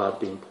wrath of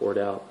God being poured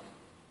out.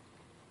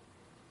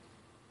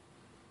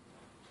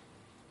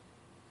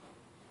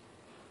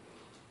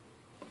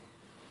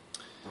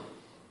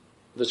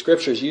 The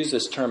Scriptures use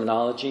this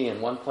terminology.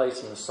 In one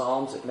place in the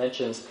Psalms, it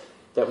mentions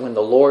that when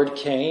the Lord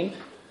came, it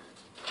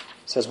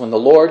says when the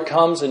Lord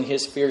comes in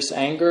His fierce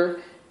anger,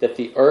 that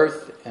the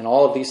earth and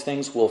all of these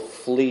things will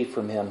flee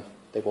from Him.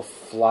 They will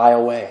fly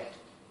away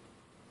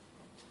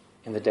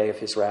in the day of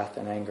His wrath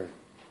and anger.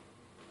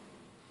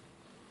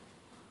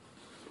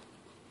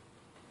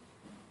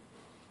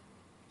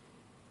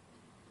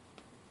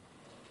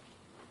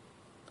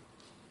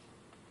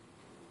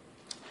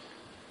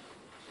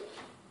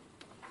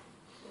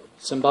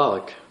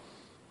 Symbolic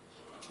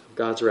of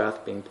God's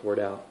wrath being poured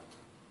out.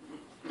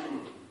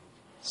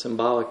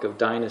 Symbolic of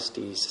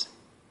dynasties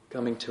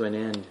coming to an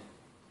end.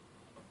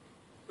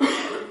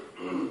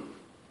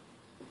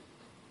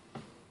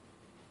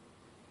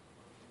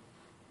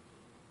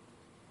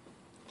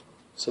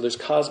 So there's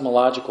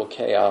cosmological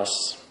chaos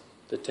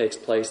that takes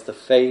place. The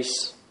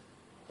face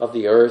of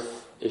the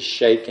earth is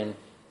shaken.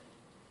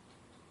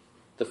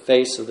 The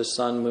face of the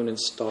sun, moon, and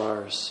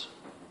stars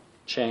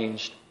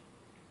changed.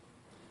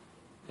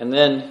 And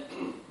then,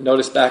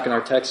 notice back in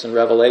our text in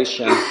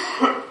Revelation,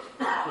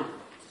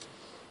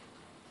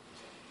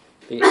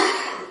 the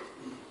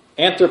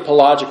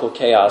anthropological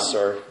chaos,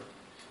 or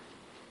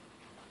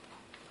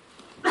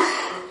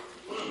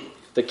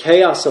the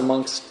chaos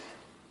amongst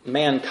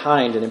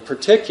mankind, and in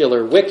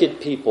particular wicked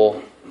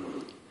people,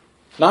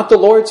 not the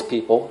Lord's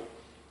people,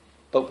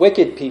 but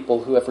wicked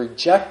people who have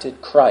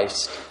rejected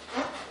Christ.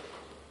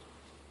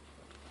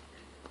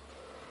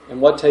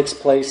 And what takes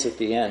place at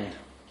the end?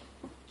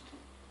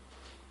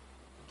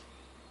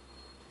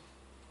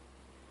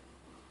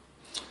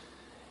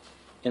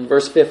 In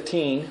verse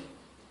 15,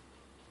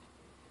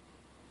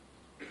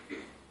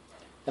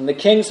 and the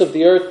kings of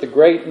the earth, the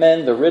great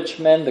men, the rich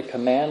men, the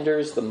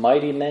commanders, the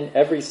mighty men,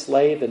 every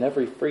slave and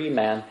every free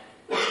man,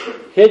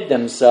 hid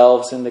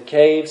themselves in the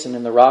caves and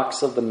in the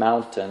rocks of the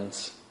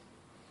mountains,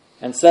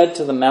 and said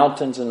to the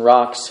mountains and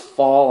rocks,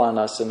 fall on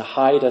us and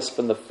hide us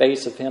from the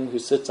face of Him who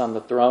sits on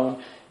the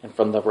throne and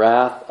from the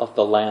wrath of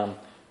the Lamb.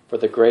 For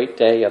the great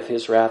day of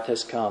His wrath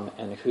has come,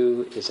 and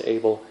who is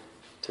able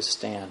to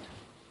stand?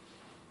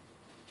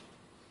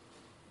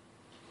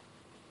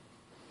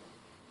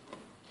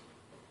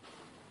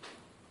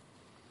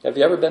 Have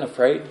you ever been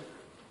afraid?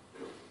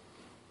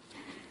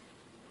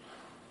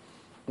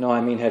 No,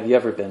 I mean, have you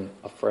ever been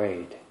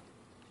afraid?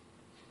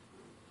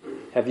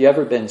 Have you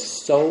ever been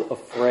so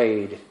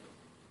afraid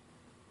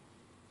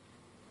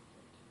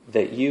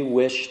that you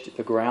wished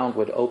the ground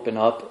would open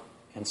up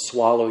and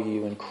swallow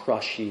you and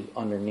crush you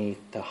underneath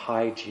to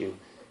hide you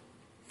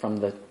from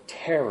the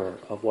terror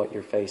of what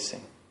you're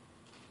facing?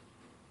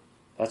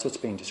 That's what's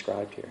being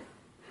described here.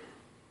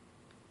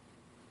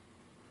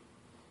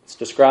 It's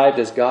described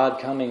as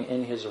God coming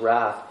in His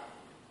wrath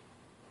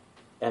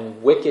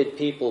and wicked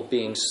people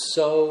being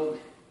so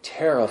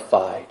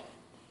terrified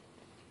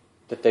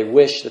that they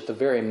wish that the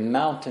very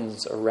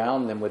mountains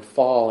around them would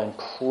fall and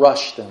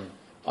crush them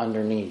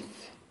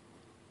underneath,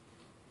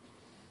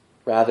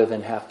 rather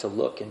than have to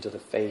look into the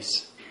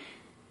face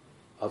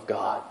of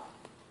God.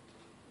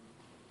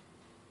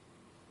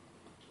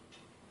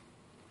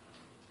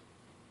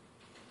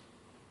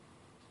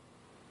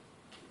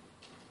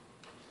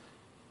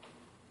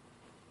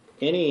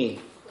 Any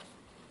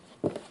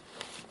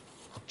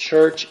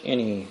church,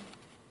 any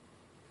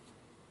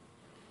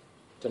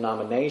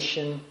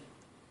denomination,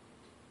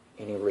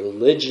 any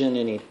religion,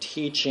 any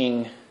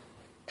teaching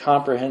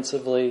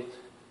comprehensively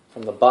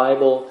from the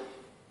Bible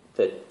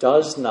that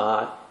does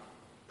not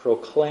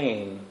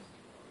proclaim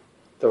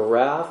the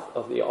wrath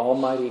of the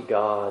Almighty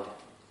God,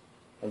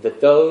 and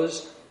that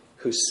those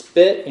who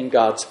spit in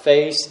God's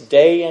face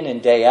day in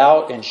and day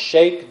out and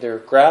shake their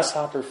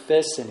grasshopper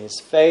fists in His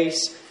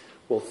face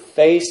will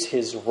face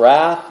His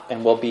wrath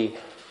and will be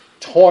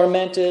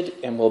tormented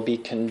and will be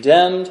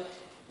condemned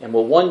and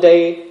will one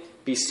day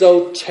be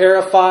so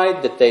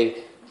terrified that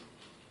they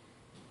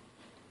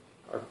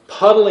are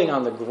puddling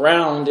on the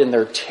ground in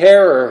their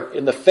terror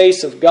in the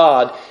face of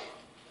God,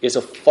 is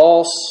a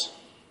false,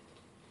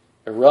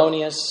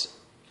 erroneous,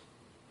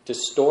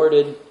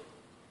 distorted,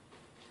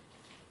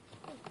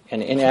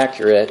 and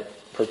inaccurate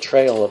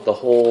portrayal of the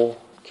whole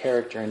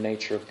character and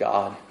nature of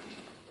God.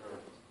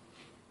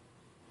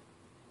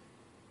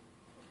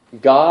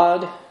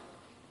 God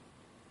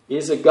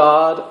is a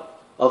God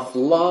of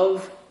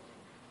love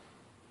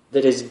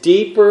that is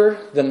deeper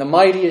than the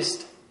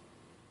mightiest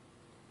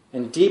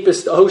and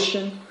deepest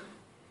ocean.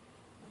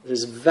 It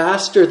is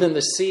vaster than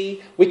the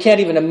sea. We can't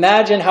even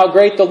imagine how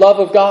great the love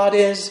of God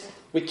is.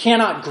 We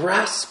cannot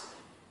grasp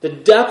the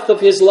depth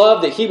of His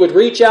love, that He would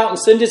reach out and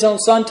send His own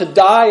Son to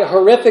die a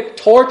horrific,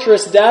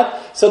 torturous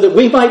death so that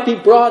we might be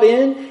brought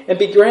in and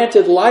be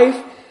granted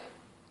life.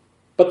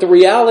 But the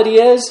reality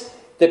is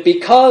that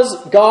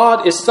because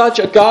God is such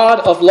a God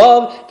of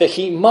love, that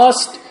He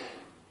must,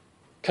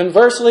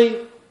 conversely,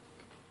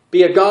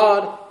 be a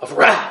God of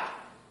wrath.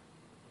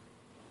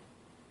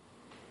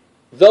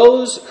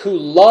 Those who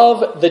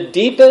love the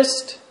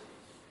deepest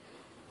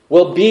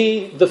will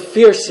be the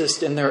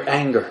fiercest in their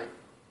anger.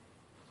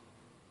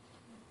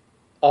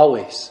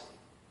 Always.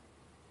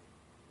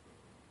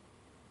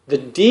 The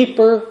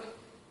deeper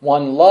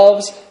one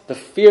loves, the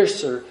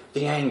fiercer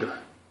the anger.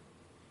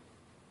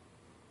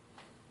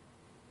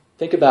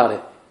 Think about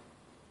it.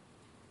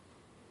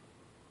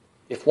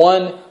 If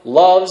one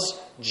loves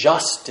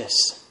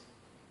justice,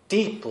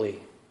 deeply,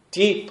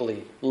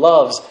 deeply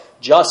loves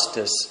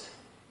justice,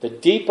 the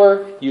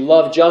deeper you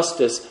love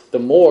justice, the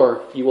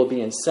more you will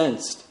be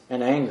incensed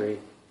and angry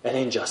at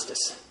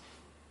injustice.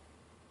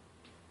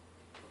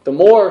 The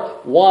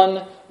more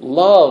one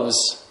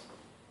loves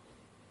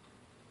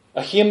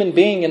a human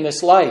being in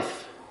this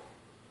life,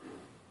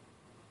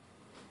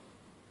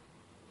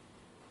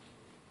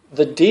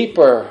 the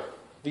deeper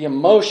the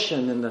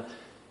emotion and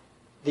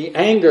the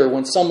anger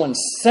when someone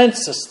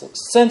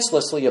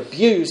senselessly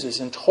abuses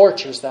and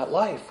tortures that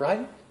life,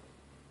 right?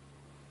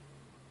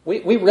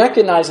 We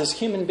recognize as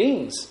human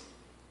beings,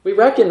 we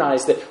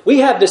recognize that we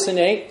have this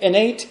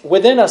innate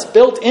within us,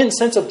 built-in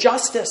sense of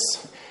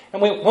justice.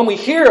 And when we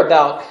hear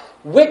about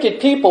wicked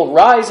people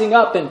rising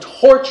up and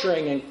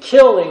torturing and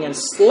killing and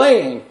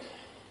slaying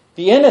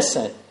the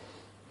innocent,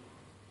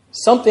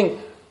 something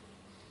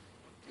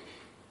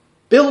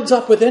builds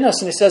up within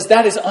us and it says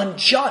that is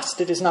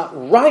unjust. It is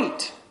not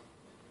right.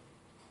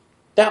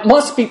 That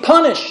must be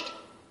punished.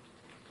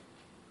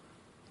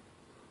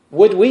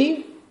 Would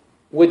we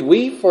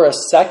for a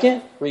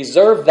second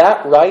reserve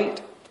that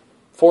right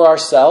for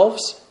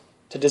ourselves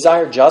to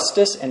desire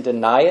justice and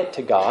deny it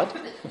to God?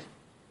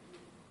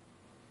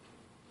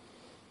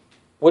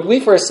 Would we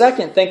for a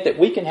second think that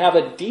we can have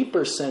a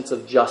deeper sense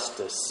of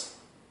justice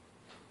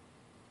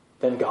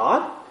than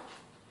God,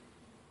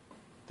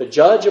 the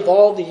judge of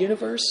all the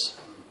universe,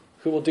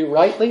 who will do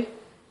rightly?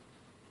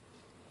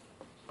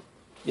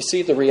 You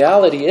see, the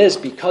reality is,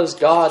 because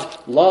God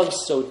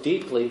loves so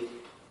deeply,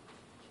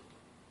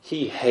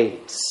 He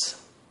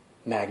hates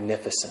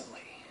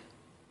magnificently.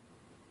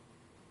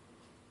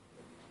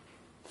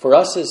 For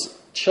us as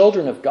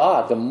children of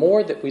God, the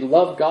more that we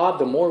love God,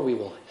 the more we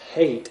will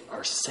hate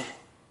our sin.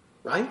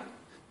 Right?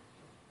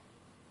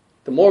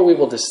 The more we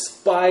will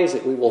despise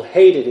it, we will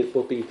hate it, it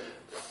will be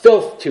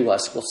filth to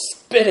us, we'll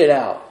spit it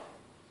out.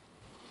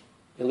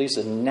 It leaves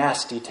a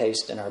nasty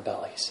taste in our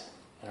bellies,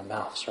 in our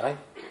mouths, right?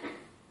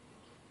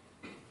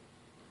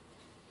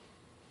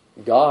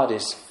 God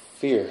is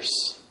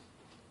fierce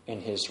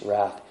in His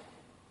wrath.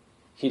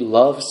 He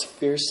loves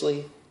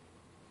fiercely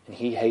and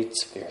He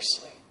hates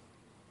fiercely.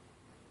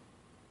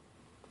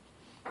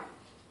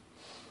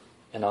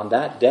 And on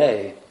that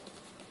day,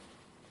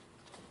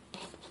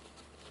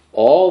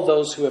 all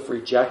those who have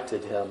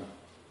rejected Him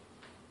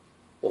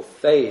will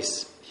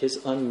face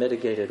His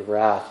unmitigated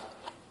wrath.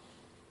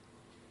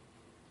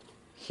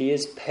 He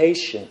is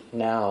patient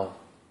now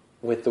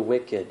with the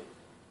wicked.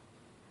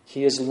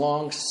 He is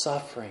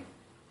long-suffering.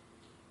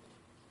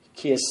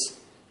 He has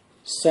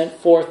sent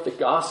forth the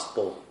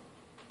gospel,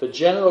 the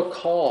general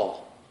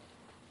call,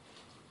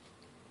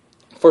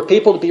 for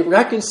people to be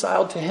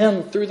reconciled to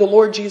Him through the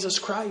Lord Jesus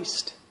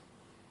Christ.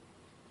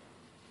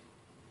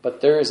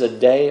 But there is a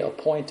day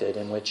appointed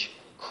in which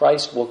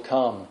Christ will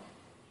come,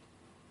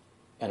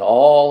 and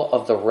all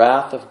of the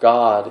wrath of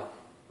God,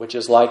 which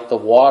is like the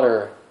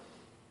water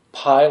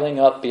piling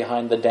up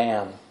behind the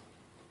dam,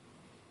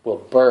 will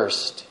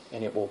burst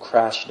and it will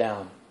crash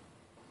down.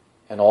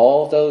 And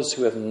all those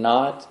who have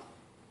not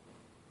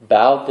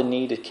bowed the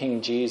knee to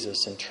King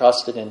Jesus and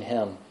trusted in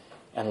him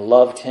and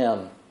loved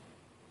him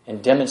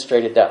and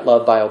demonstrated that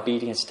love by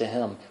obedience to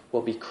him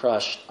will be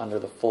crushed under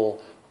the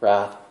full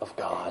wrath of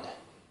God.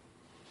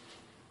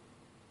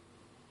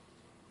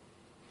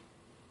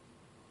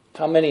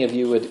 How many of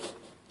you would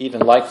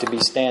even like to be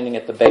standing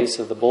at the base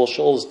of the Bull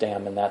Shoals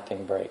Dam and that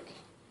thing break?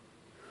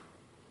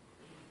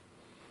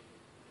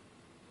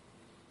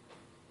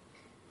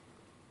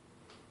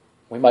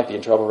 We might be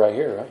in trouble right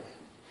here, right?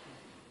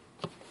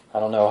 I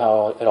don't know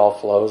how it all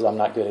flows. I'm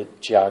not good at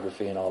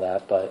geography and all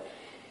that, but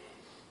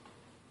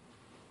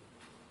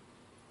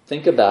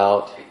think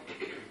about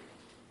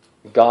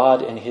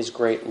God and his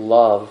great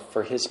love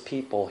for his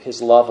people,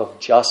 his love of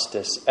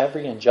justice.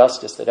 Every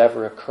injustice that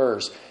ever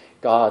occurs,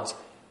 God's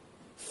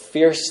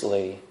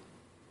fiercely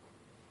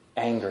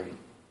angry.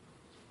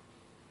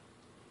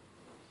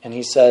 And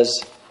he says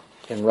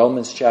in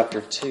Romans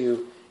chapter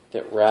 2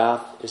 that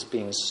wrath is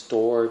being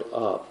stored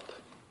up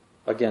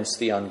against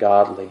the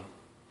ungodly.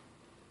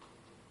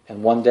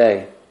 And one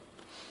day,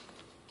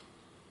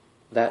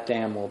 that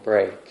dam will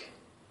break,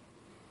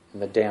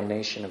 and the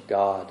damnation of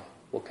God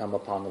will come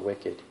upon the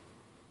wicked.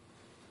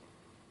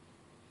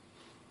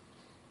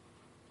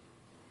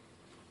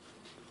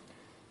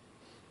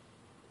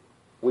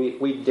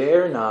 We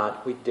dare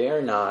not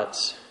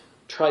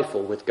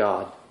trifle with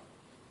God.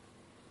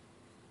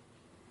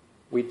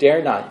 We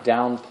dare not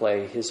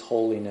downplay his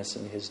holiness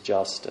and his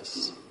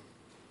justice.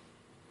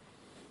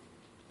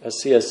 As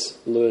C.S.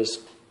 Lewis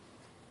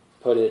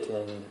put it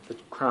in the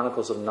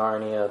Chronicles of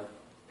Narnia,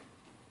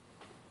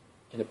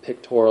 in a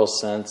pictorial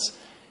sense,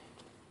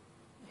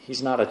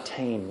 he's not a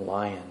tame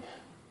lion.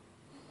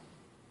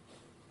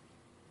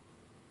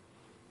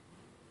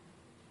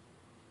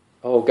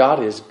 Oh,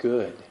 God is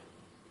good,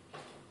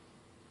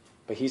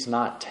 but he's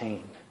not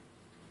tame.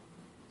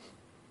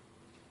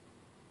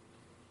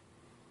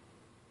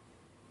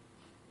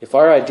 If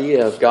our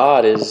idea of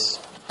God is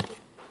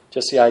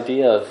just the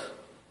idea of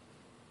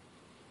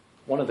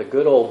one of the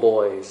good old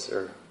boys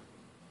or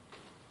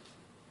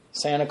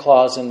Santa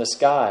Claus in the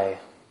sky,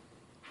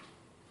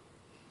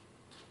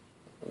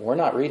 we're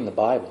not reading the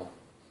Bible.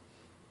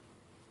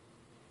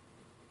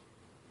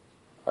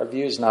 Our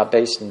view is not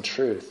based in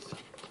truth.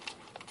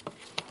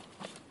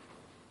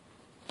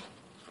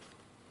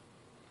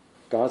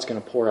 God's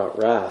going to pour out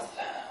wrath.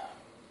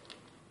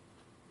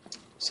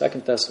 2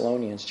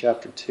 Thessalonians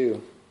chapter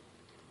 2.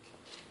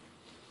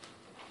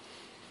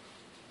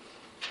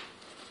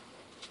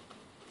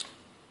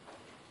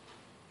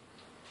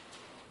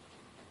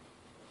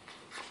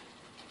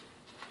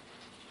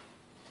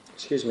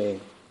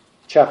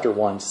 Chapter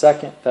 1.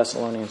 2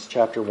 Thessalonians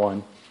chapter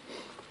 1.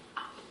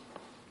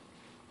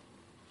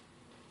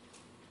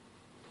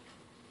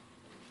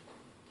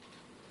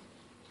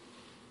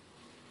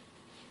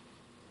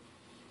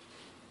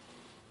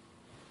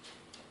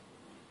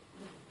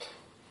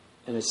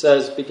 And it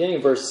says,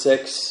 beginning verse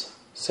 6,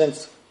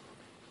 since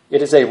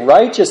it is a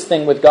righteous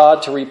thing with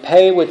God to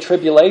repay with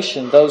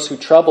tribulation those who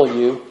trouble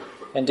you,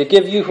 and to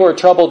give you who are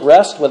troubled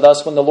rest with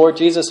us when the Lord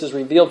Jesus is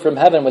revealed from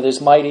heaven with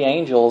his mighty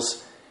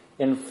angels,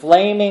 in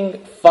flaming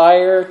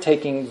fire,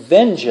 taking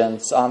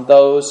vengeance on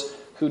those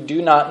who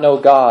do not know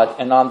God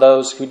and on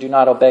those who do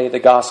not obey the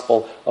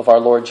gospel of our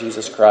Lord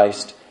Jesus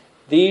Christ.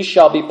 These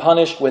shall be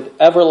punished with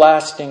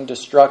everlasting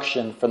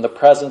destruction from the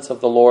presence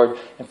of the Lord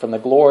and from the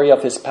glory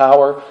of his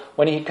power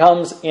when he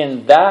comes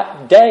in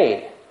that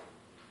day,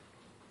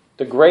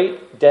 the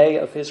great day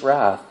of his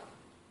wrath,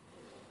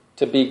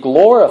 to be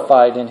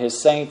glorified in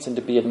his saints and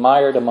to be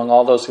admired among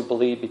all those who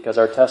believe, because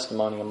our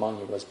testimony among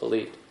you was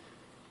believed.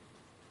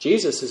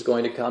 Jesus is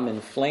going to come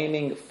in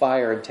flaming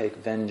fire and take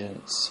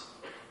vengeance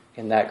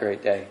in that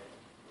great day.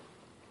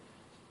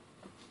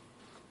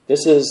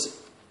 This is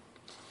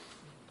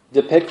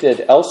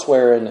depicted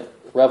elsewhere in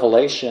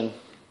Revelation.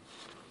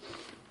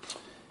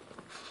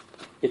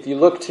 If you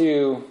look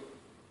to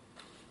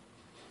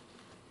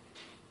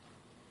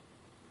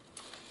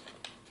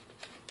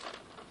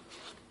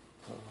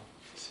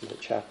let's see what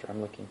chapter I'm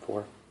looking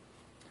for.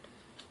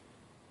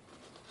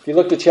 If you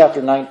look to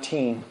chapter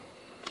 19,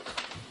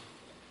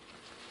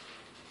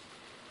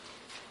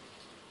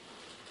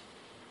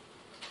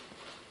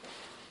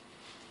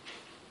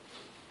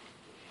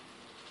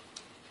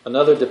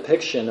 another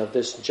depiction of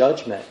this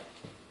judgment,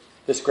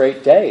 this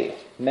great day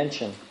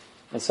mentioned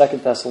in 2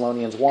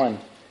 Thessalonians 1.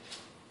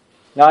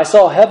 Now I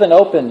saw heaven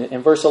open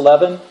in verse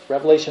 11,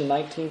 Revelation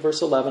 19,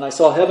 verse 11. I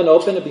saw heaven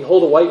open, and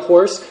behold, a white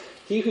horse.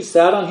 He who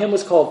sat on him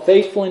was called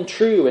Faithful and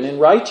True, and in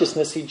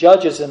righteousness he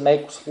judges and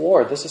makes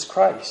war. This is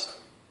Christ.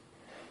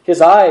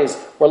 His eyes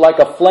were like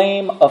a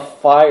flame of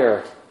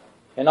fire,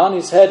 and on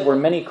his head were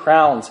many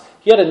crowns.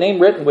 He had a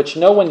name written which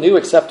no one knew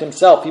except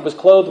himself. He was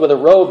clothed with a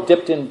robe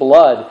dipped in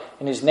blood,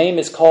 and his name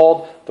is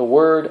called the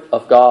Word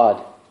of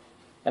God.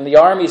 And the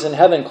armies in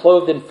heaven,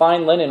 clothed in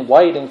fine linen,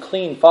 white and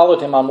clean,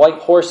 followed him on white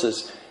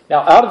horses. Now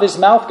out of his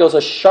mouth goes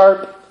a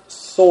sharp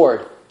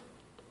sword.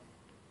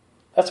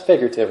 That's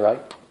figurative,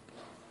 right?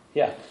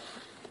 Yeah.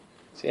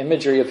 It's the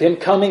imagery of him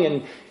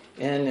coming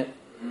in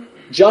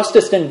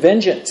justice and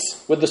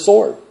vengeance with the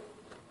sword.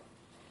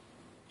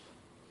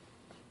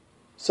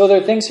 So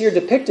there are things here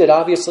depicted,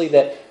 obviously,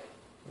 that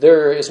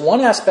there is one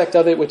aspect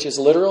of it which is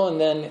literal,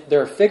 and then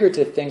there are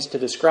figurative things to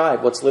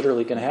describe what's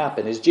literally going to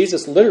happen. Is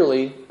Jesus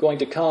literally going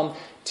to come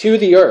to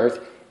the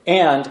earth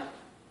and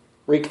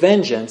wreak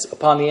vengeance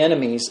upon the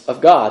enemies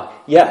of God?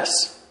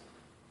 Yes.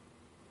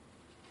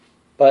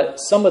 But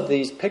some of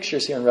these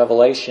pictures here in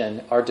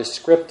Revelation are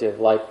descriptive,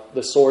 like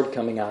the sword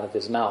coming out of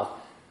his mouth,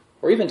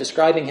 or even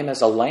describing him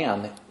as a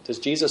lamb. Does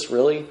Jesus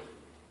really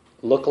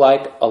look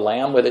like a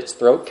lamb with its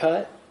throat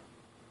cut?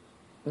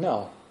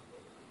 No.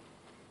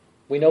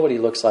 We know what he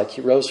looks like.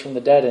 He rose from the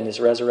dead in his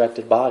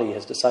resurrected body.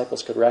 His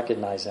disciples could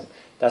recognize him.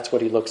 That's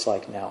what he looks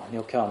like now. And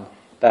he'll come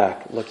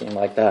back looking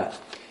like that.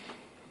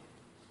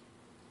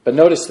 But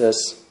notice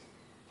this,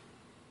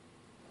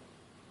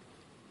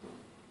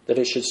 that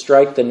it should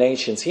strike the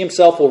nations. He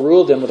himself will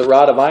rule them with a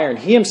rod of iron.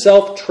 He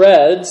himself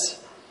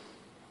treads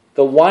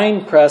the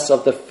winepress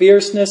of the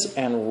fierceness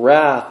and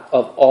wrath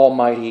of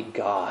Almighty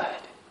God.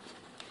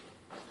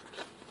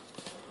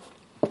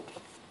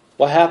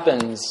 What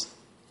happens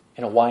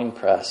in a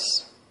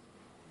winepress?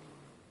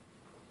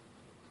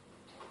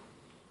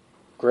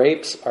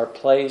 Grapes are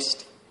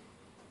placed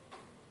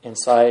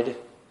inside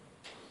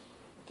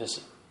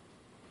this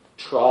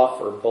trough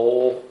or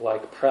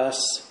bowl-like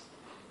press,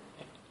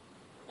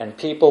 and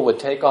people would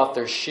take off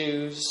their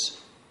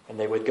shoes and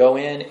they would go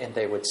in and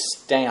they would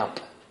stamp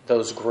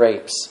those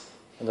grapes,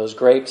 and those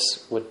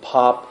grapes would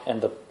pop,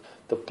 and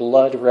the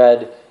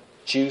blood-red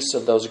juice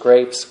of those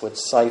grapes would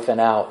siphon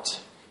out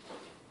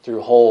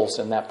through holes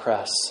in that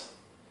press.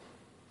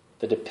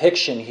 The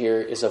depiction here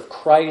is of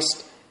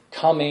Christ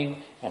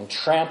coming and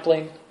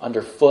trampling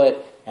underfoot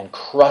and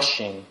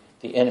crushing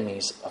the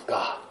enemies of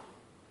God.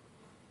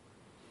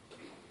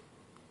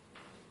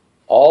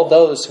 All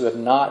those who have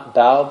not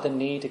bowed the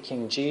knee to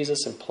King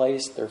Jesus and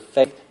placed their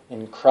faith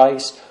in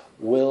Christ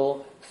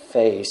will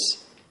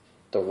face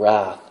the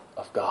wrath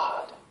of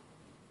God.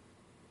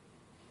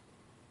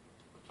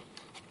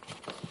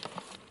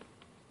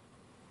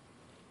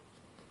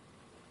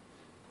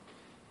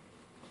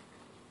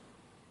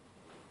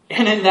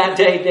 And in that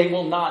day, they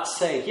will not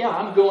say, yeah,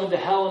 I'm going to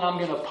hell and I'm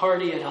going to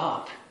party it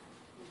up.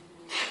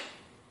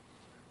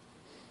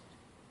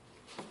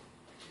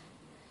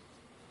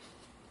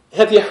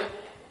 There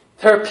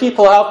are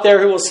people out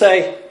there who will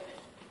say,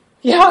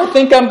 yeah, I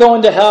think I'm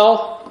going to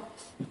hell.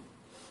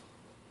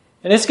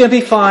 And it's going to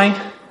be fine.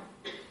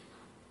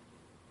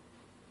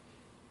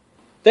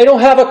 They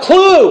don't have a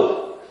clue.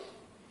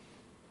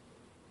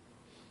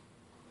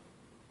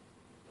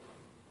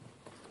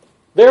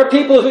 There are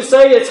people who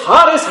say it's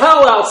hot as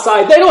hell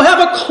outside. They don't have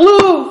a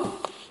clue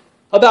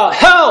about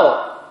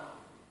hell.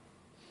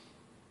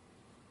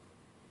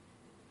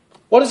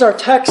 What does our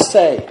text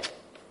say?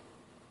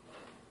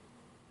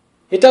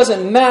 It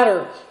doesn't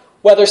matter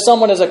whether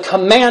someone is a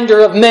commander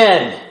of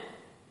men.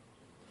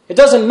 It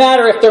doesn't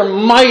matter if they're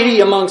mighty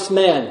amongst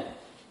men.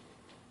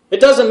 It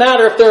doesn't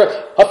matter if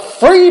they're a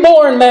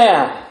freeborn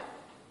man.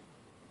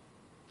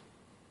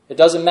 It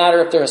doesn't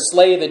matter if they're a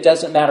slave. It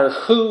doesn't matter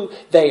who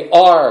they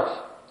are.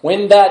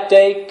 When that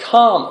day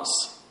comes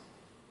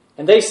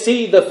and they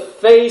see the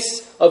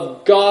face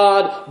of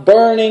God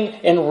burning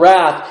in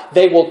wrath,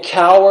 they will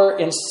cower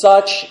in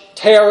such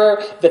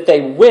terror that they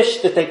wish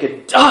that they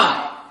could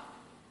die.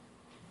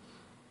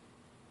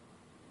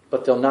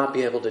 But they'll not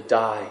be able to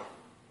die.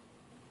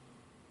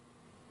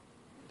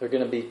 They're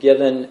going to be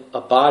given a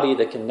body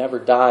that can never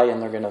die,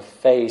 and they're going to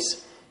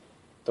face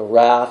the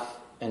wrath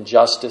and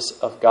justice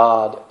of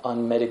God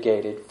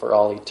unmitigated for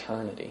all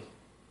eternity.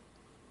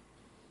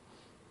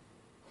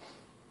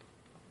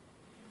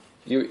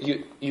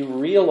 You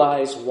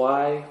realize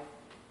why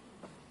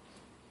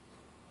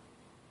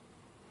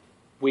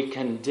we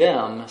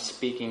condemn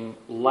speaking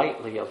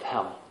lightly of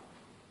hell.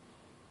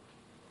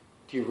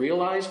 Do you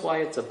realize why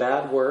it's a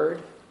bad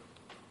word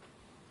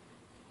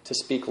to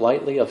speak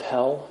lightly of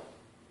hell?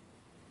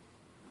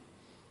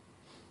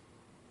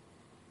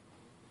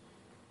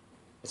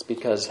 It's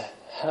because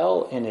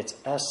hell in its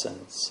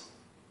essence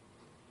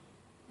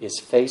is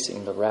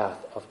facing the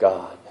wrath of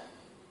God.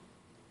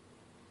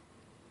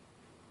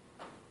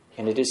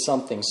 And it is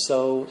something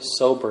so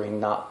sobering,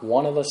 not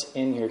one of us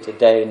in here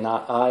today,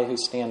 not I who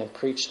stand and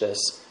preach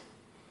this,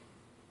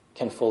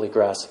 can fully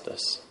grasp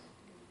this.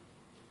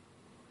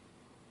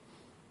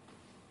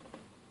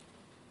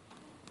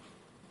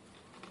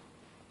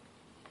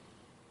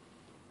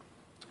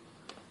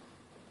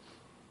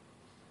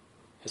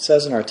 It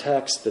says in our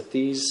text that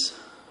the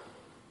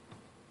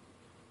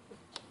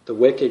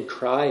wicked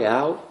cry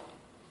out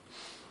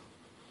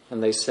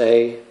and they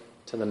say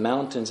to the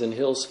mountains and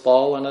hills,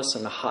 fall on us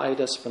and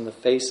hide us from the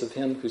face of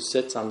him who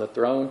sits on the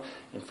throne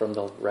and from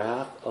the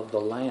wrath of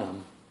the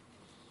Lamb.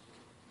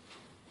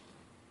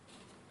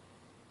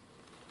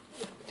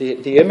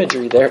 The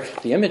imagery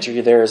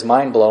there is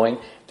mind-blowing.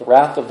 The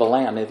wrath of the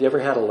Lamb. Have you ever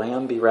had a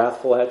lamb be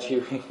wrathful at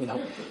you?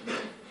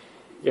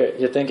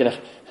 You're thinking of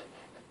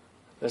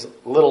this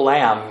little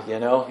lamb,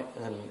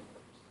 and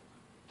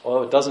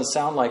it doesn't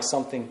sound like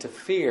something to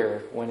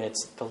fear when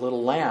it's the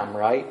little lamb,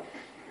 right?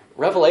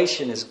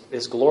 Revelation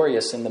is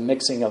glorious in the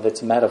mixing of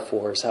its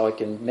metaphors, how it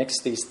can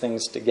mix these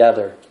things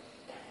together.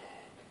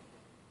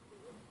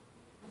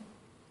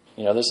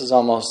 This is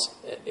almost,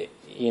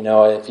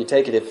 if you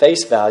take it at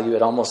face value,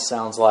 it almost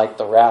sounds like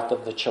the wrath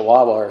of the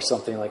Chihuahua or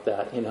something like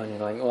that. And you're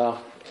like,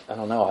 well, I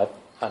don't know.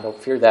 I don't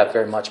fear that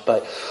very much.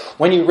 But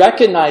when you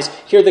recognize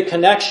here the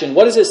connection,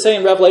 what does it say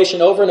in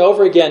Revelation over and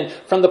over again?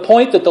 From the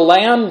point that the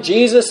Lamb,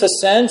 Jesus,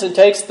 ascends and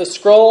takes the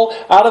scroll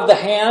out of the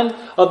hand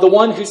of the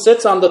one who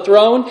sits on the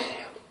throne,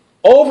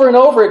 over and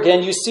over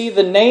again you see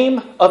the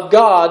name of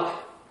God,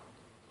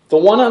 the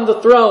one on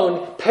the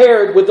throne,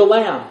 paired with the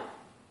Lamb.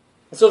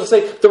 And so to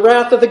say, the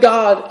wrath of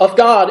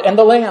God and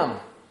the Lamb.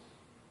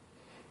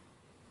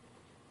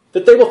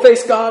 That they will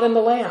face God and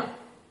the Lamb.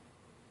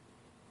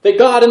 That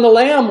God and the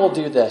Lamb will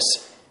do this.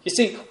 You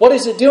see, what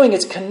is it doing?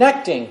 It's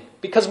connecting.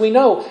 Because we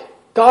know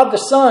God the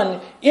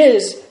Son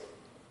is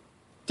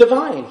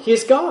divine. He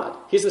is God.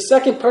 He's the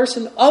second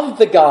person of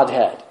the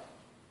Godhead.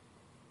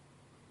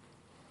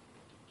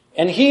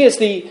 And He is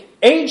the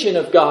agent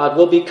of God,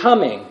 will be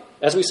coming.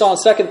 As we saw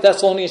in 2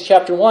 Thessalonians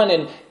chapter 1,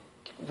 and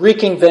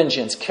wreaking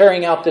vengeance,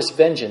 carrying out this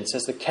vengeance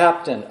as the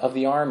captain of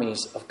the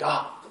armies of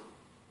God.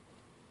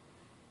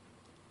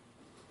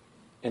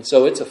 And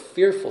so it's a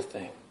fearful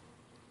thing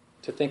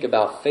to think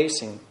about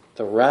facing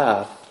the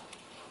wrath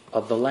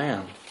of the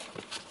Lamb.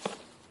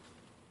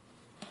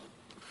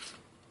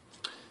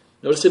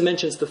 Notice it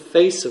mentions the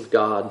face of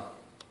God.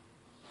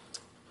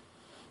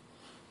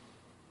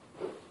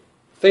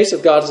 Face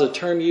of God is a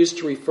term used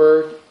to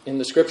refer in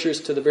the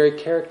Scriptures to the very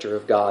character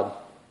of God,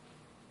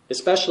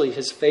 especially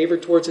His favor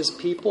towards His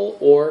people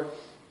or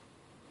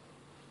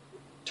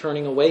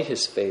turning away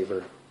His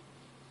favor.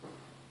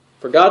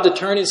 For God to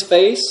turn His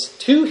face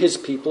to His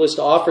people is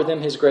to offer them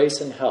His grace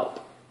and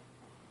help.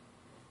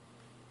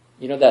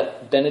 You know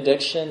that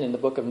benediction in the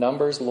book of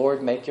Numbers,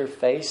 Lord, make your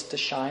face to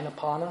shine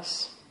upon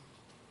us?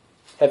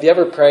 Have you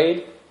ever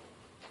prayed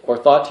or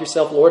thought to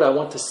yourself, Lord, I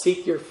want to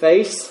seek your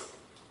face?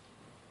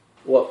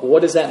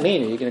 What does that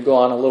mean? Are you going to go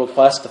on a little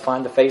quest to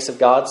find the face of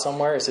God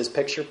somewhere? Is His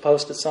picture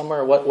posted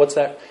somewhere? What's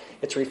that?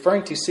 It's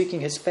referring to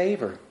seeking His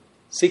favor,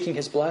 seeking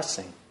His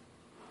blessing.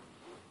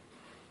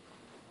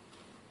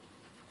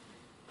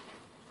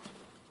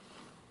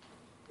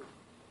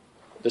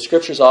 The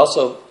Scriptures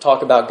also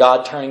talk about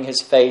God turning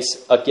His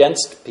face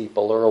against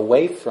people or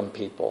away from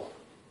people.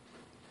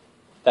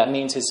 That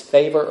means His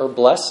favor or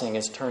blessing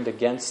is turned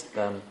against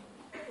them,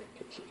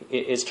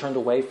 is turned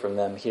away from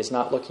them. He is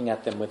not looking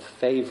at them with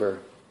favor.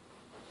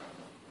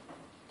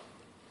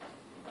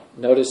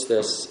 Notice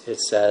this,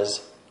 it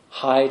says,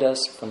 hide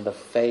us from the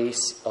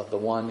face of the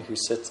one who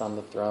sits on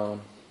the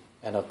throne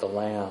and of the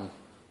Lamb.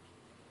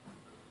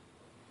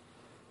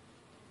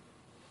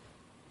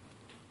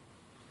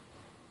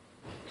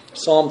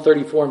 Psalm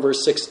 34 and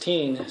verse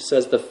 16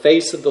 says, the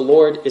face of the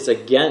Lord is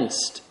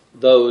against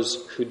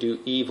those who do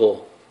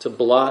evil, to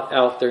blot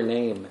out their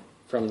name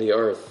from the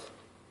earth.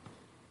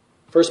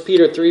 1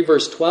 Peter 3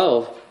 verse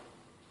 12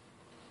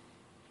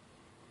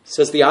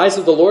 says, the eyes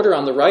of the Lord are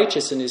on the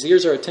righteous, and His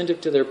ears are attentive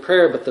to their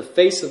prayer, but the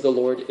face of the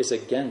Lord is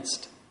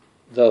against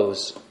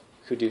those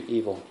who do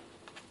evil.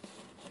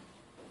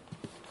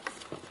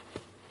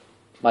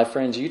 My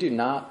friends, you do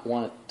not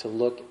want to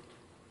look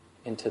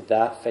into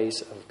that face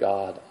of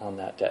God on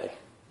that day.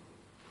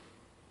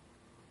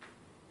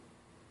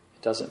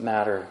 It doesn't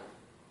matter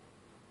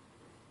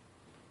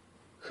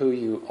who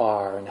you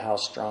are and how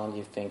strong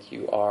you think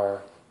you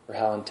are or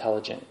how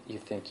intelligent you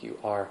think you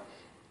are.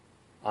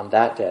 On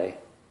that day,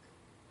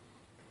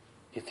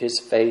 if His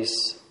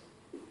face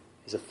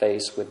is a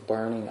face with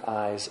burning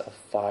eyes of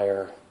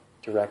fire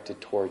directed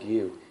toward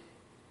you,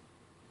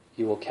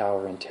 you will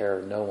cower in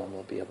terror. No one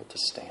will be able to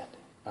stand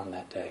on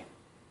that day.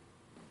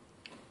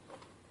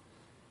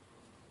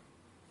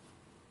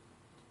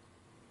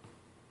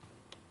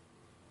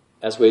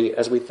 As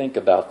we think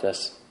about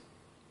this,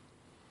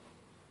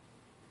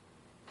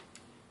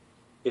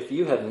 if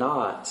you have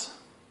not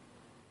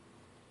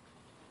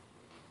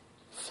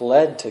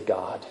fled to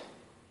God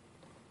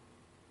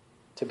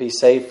to be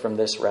saved from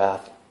this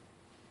wrath,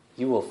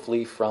 you will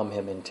flee from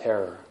Him in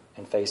terror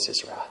and face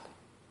His wrath.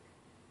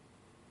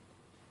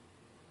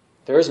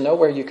 There is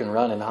nowhere you can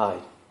run and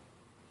hide.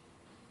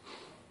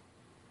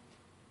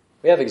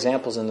 We have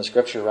examples in the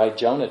Scripture, right?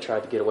 Jonah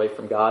tried to get away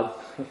from God.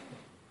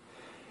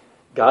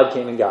 God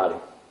came and got him.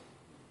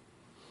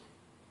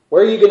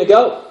 Where are you going to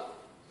go?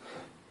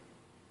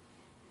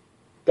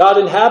 God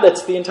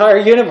inhabits the entire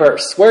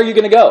universe. Where are you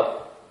going to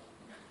go?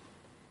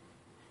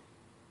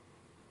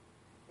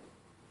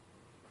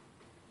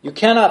 You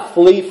cannot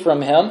flee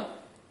from Him.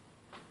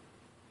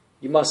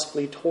 You must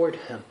flee toward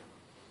Him.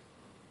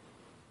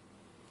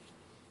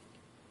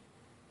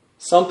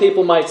 Some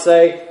people might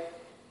say,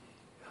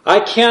 I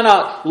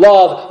cannot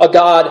love a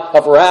God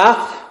of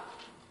wrath.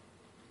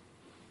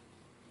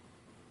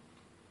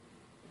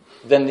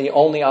 Then the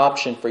only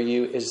option for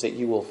you is that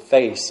you will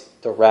face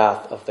the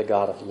wrath of the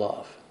God of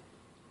love.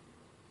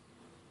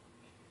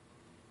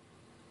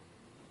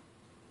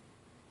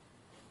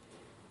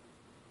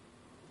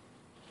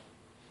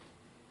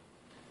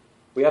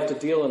 We have to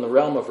deal in the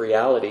realm of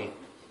reality.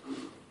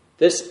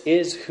 This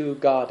is who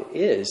God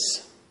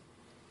is.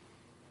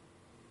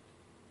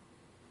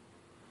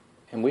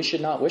 And we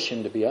should not wish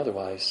him to be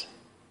otherwise.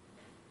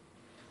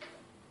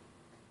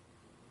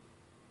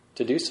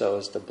 To do so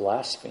is to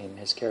blaspheme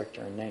his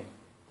character and name.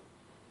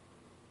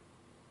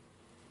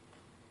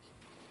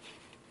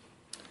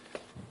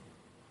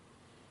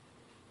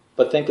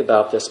 But think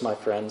about this, my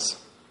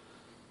friends.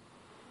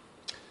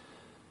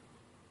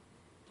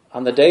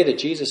 On the day that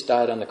Jesus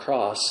died on the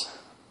cross,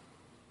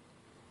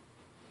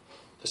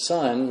 the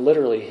sun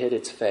literally hid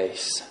its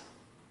face.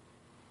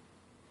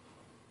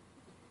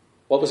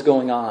 What was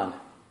going on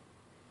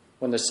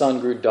when the sun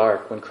grew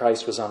dark, when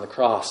Christ was on the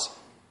cross?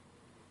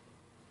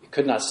 He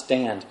could not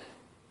stand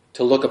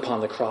to look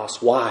upon the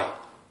cross. Why?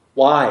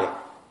 Why?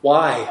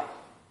 Why?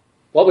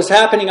 What was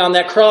happening on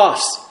that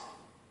cross?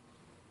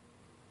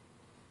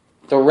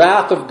 The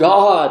wrath of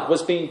God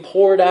was being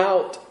poured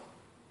out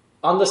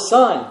on the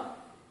Son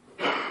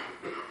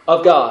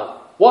of God.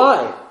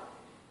 Why?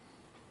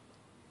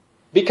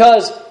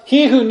 Because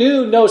he who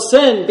knew no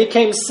sin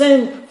became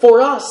sin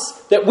for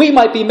us, that we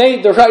might be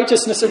made the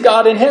righteousness of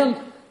God in him.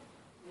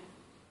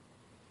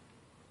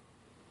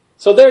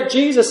 So there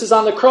Jesus is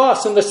on the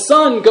cross, and the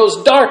sun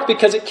goes dark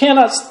because it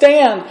cannot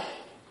stand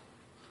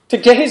to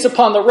gaze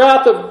upon the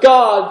wrath of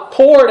God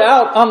poured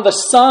out on the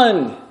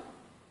Son.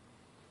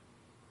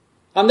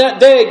 On that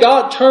day,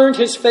 God turned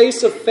his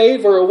face of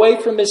favor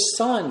away from his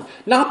Son.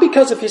 Not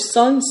because of his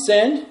Son's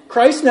sin.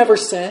 Christ never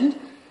sinned.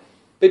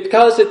 But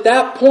because at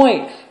that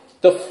point,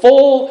 the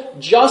full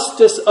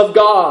justice of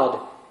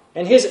God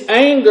and his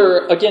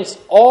anger against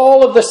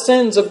all of the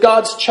sins of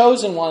God's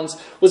chosen ones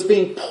was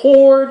being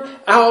poured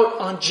out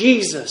on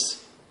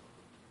Jesus.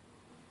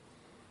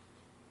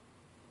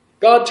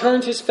 God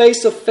turned his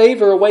face of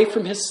favor away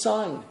from his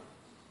Son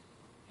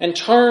and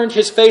turned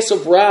his face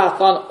of wrath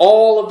on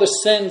all of the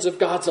sins of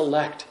God's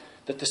elect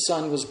that the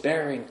Son was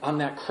bearing on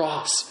that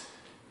cross.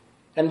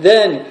 And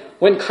then,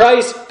 when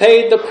Christ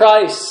paid the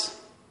price,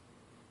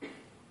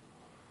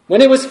 when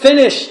it was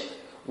finished,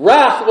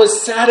 wrath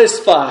was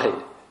satisfied.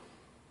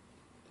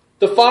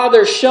 The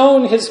Father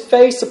shone his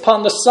face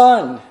upon the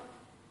Son.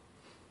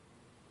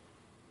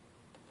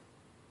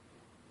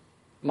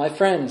 My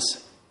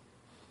friends,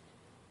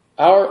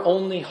 our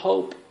only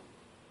hope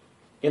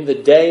in the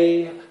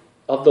day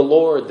of the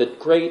Lord, the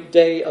great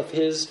day of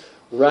his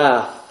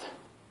wrath,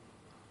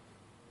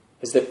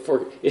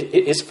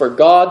 is for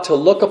God to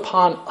look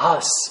upon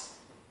us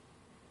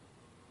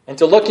and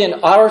to look in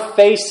our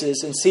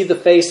faces and see the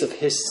face of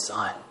his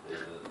Son.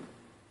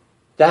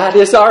 That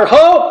is our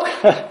hope.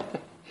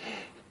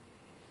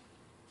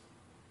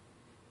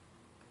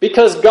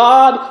 Because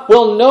God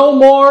will no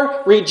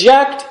more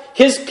reject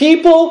his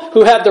people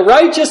who have the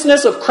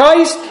righteousness of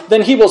Christ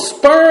than he will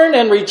spurn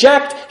and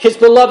reject his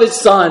beloved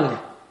Son.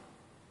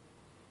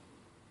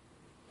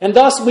 And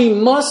thus we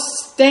must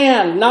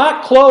stand,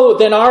 not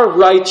clothed in our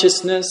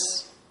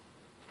righteousness,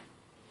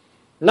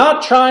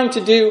 not trying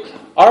to do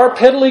our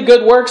piddly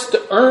good works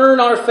to earn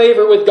our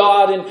favor with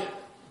God and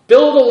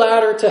build a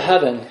ladder to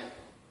heaven.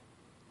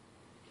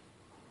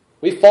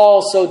 We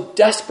fall so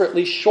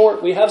desperately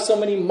short. We have so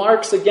many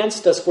marks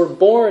against us. We're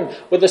born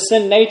with a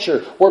sin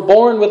nature. We're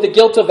born with the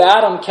guilt of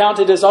Adam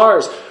counted as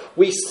ours.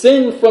 We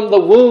sin from the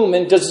womb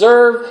and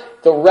deserve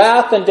the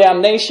wrath and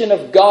damnation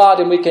of God,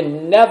 and we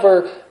can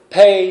never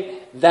pay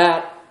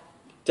that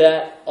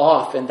debt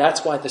off. And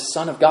that's why the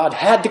Son of God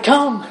had to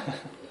come.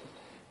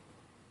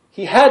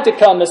 He had to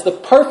come as the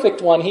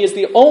perfect one. He is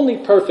the only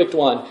perfect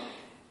one.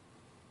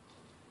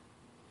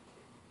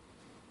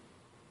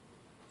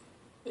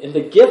 And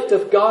the gift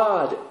of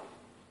God,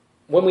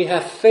 when we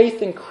have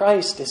faith in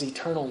Christ, is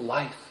eternal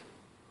life.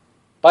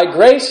 By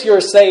grace you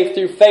are saved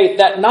through faith,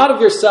 that not of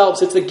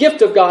yourselves. It's the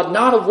gift of God,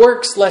 not of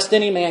works, lest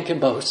any man can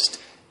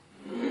boast.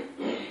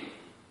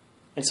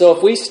 And so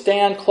if we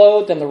stand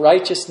clothed in the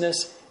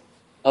righteousness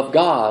of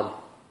God,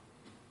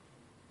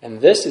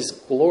 and this is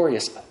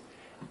glorious.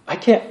 I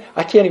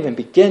can't even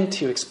begin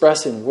to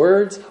express in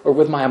words or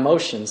with my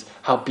emotions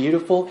how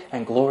beautiful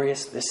and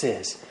glorious this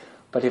is.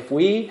 But if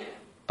we,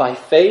 by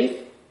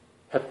faith,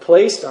 have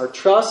placed our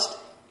trust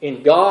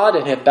in God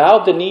and have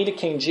bowed the knee to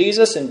King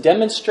Jesus and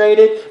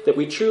demonstrated that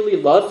we truly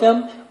love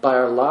him by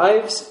our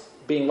lives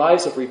being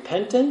lives of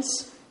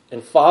repentance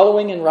and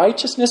following in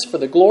righteousness for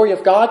the glory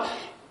of God,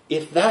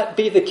 if that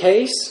be the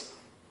case,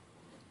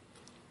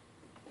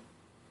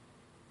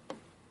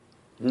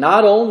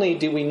 not only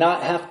do we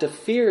not have to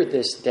fear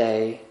this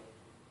day,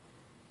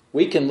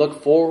 we can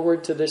look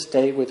forward to this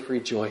day with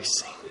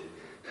rejoicing.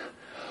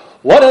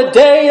 What a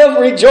day of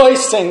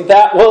rejoicing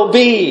that will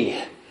be!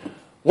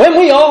 When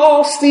we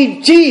all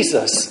see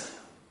Jesus,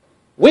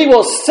 we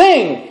will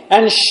sing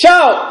and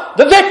shout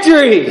the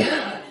victory.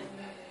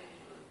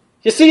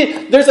 You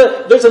see, there's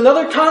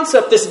another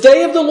concept, this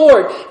day of the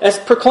Lord, as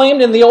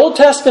proclaimed in the Old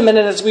Testament,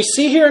 and as we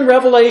see here in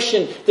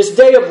Revelation, this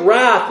day of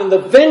wrath and the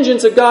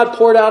vengeance of God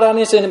poured out on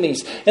His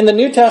enemies. In the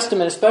New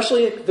Testament,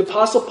 especially the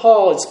Apostle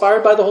Paul,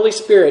 inspired by the Holy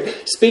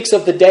Spirit, speaks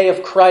of the day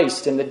of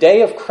Christ. And the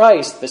day of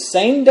Christ, the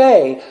same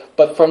day,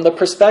 but from the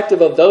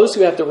perspective of those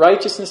who have the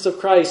righteousness of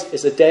Christ,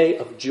 is a day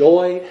of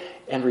joy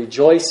and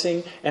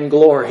rejoicing and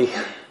glory.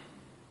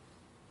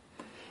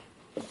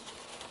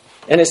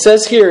 And it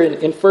says here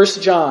in 1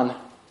 John,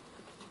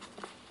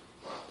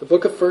 the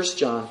book of 1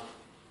 John.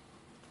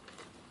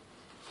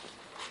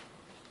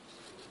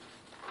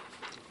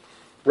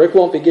 Rick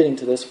won't be getting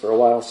to this for a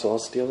while, so I'll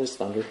steal his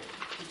thunder.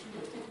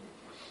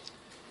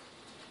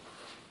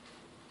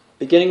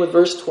 Beginning with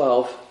verse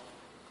 12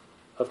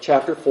 of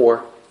chapter 4,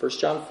 1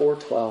 John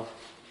 4:12.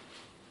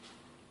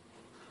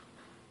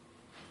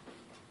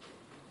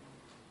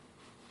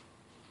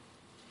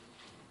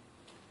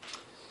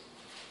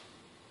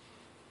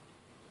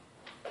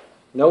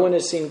 No one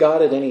has seen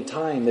God at any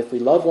time. If we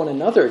love one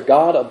another,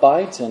 God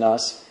abides in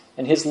us,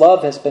 and His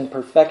love has been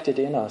perfected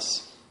in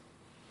us.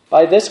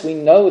 By this we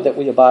know that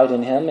we abide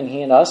in Him, and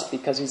He in us,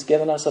 because He's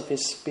given us of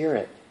His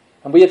Spirit.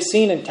 And we have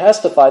seen and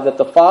testified that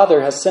the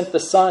Father has sent the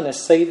Son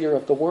as Savior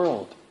of the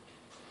world.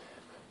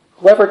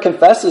 Whoever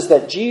confesses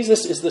that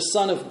Jesus is the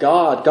Son of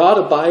God, God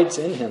abides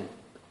in Him,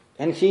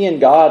 and He in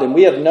God. And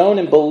we have known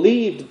and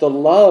believed the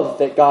love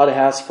that God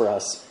has for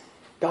us.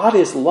 God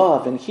is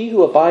love, and he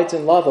who abides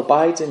in love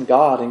abides in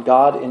God, and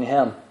God in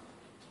him.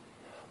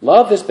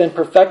 Love has been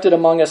perfected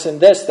among us in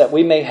this, that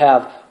we may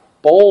have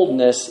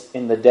boldness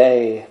in the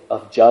day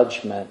of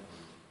judgment.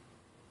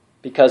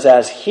 Because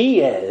as He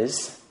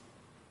is,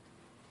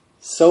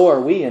 so are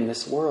we in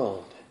this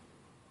world.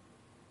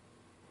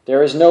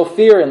 There is no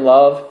fear in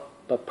love,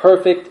 but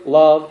perfect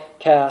love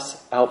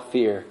casts out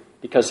fear,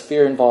 because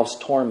fear involves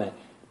torment.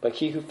 But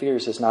he who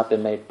fears has not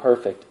been made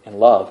perfect in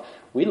love.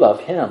 We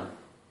love Him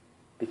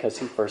because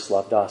He first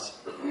loved us.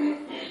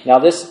 Now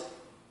this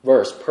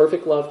verse,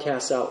 perfect love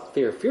casts out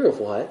fear. Fear of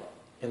what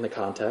in the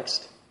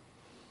context?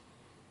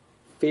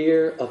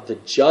 Fear of the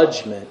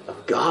judgment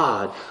of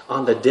God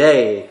on the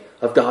day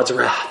of God's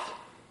wrath.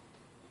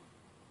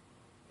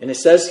 And it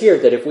says here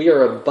that if we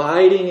are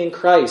abiding in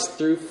Christ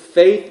through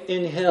faith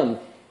in Him,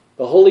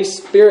 the Holy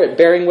Spirit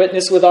bearing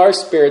witness with our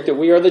spirit that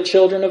we are the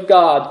children of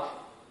God,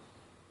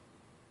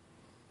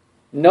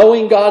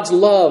 knowing God's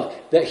love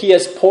that He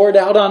has poured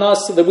out on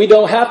us so that we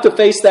don't have to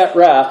face that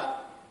wrath,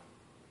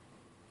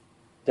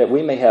 that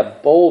we may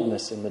have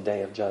boldness in the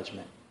day of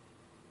judgment.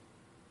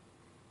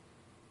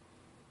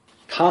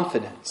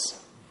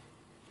 Confidence.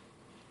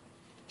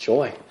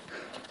 Joy.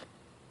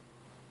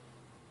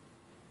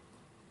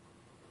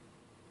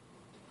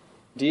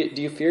 Do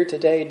you fear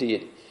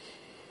today?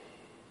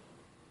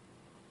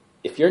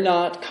 If you're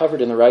not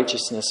covered in the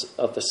righteousness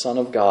of the Son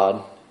of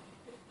God,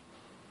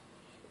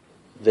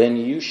 then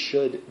you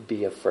should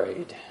be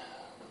afraid.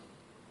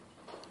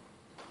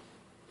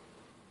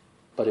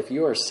 But if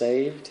you are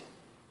saved,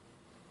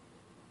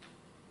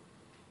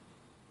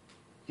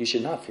 you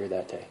should not fear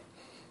that day.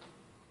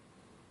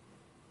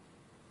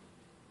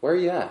 Where are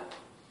you at?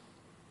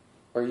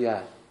 Where are you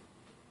at?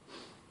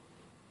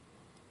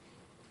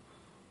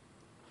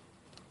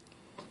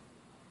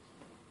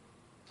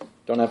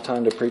 Don't have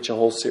time to preach a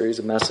whole series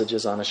of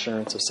messages on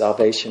assurance of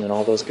salvation and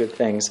all those good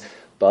things,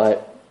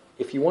 but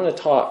if you want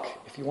to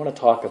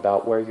talk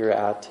about where you're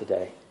at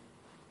today,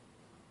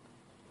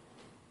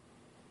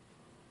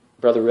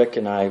 Brother Rick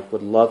and I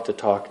would love to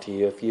talk to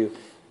you. If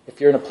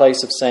you're in a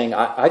place of saying,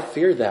 I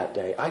fear that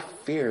day. I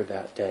fear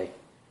that day.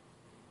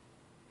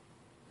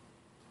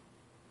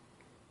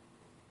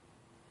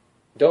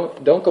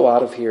 Don't go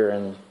out of here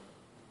and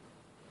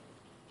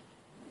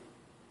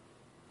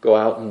go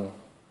out and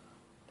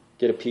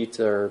get a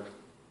pizza or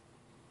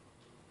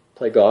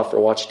play golf or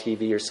watch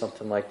TV or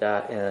something like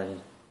that and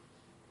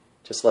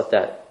just let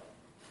that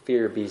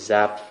fear be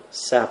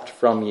sapped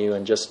from you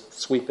and just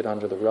sweep it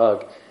under the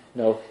rug.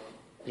 No,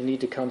 you need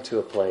to come to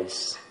a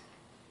place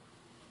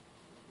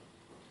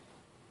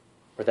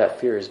where that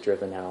fear is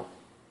driven out.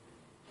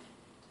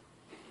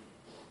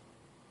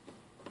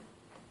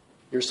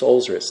 Your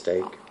souls are at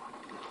stake.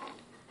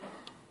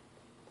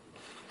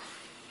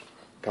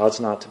 God's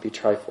not to be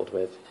trifled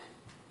with.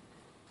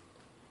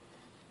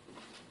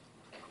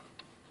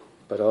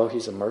 But oh,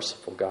 He's a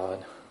merciful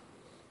God.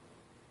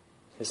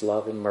 His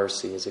love and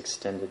mercy is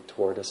extended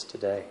toward us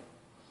today.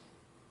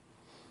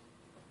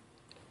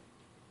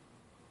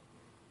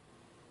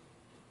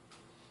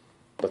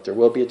 But there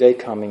will be a day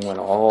coming when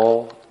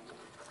all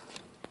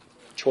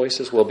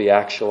choices will be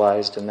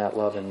actualized and that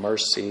love and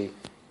mercy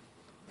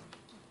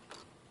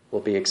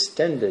will be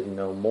extended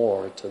no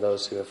more to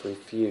those who have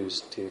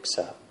refused to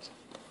accept.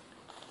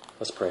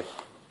 Let's pray.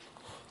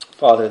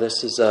 Father,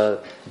 this is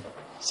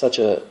such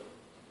a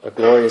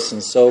glorious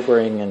and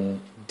sobering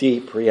and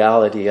deep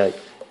reality.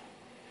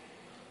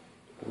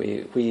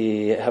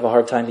 We have a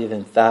hard time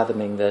even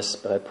fathoming this,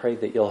 but I pray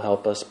that you'll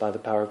help us by the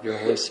power of your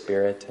Holy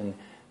Spirit, and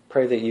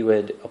pray that you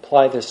would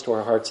apply this to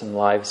our hearts and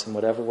lives in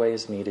whatever way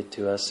is needed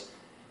to us.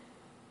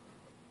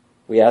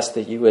 We ask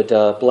that you would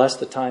bless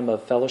the time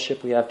of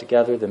fellowship we have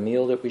together, the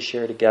meal that we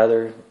share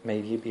together. May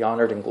you be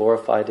honored and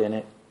glorified in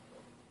it.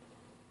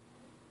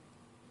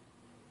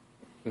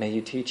 May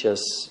you teach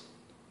us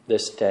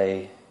this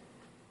day.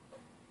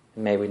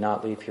 And may we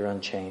not leave here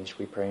unchanged.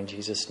 We pray in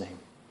Jesus' name.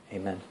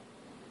 Amen.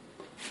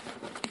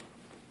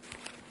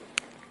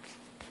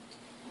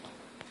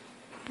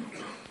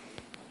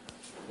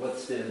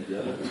 Let's stand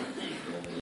together.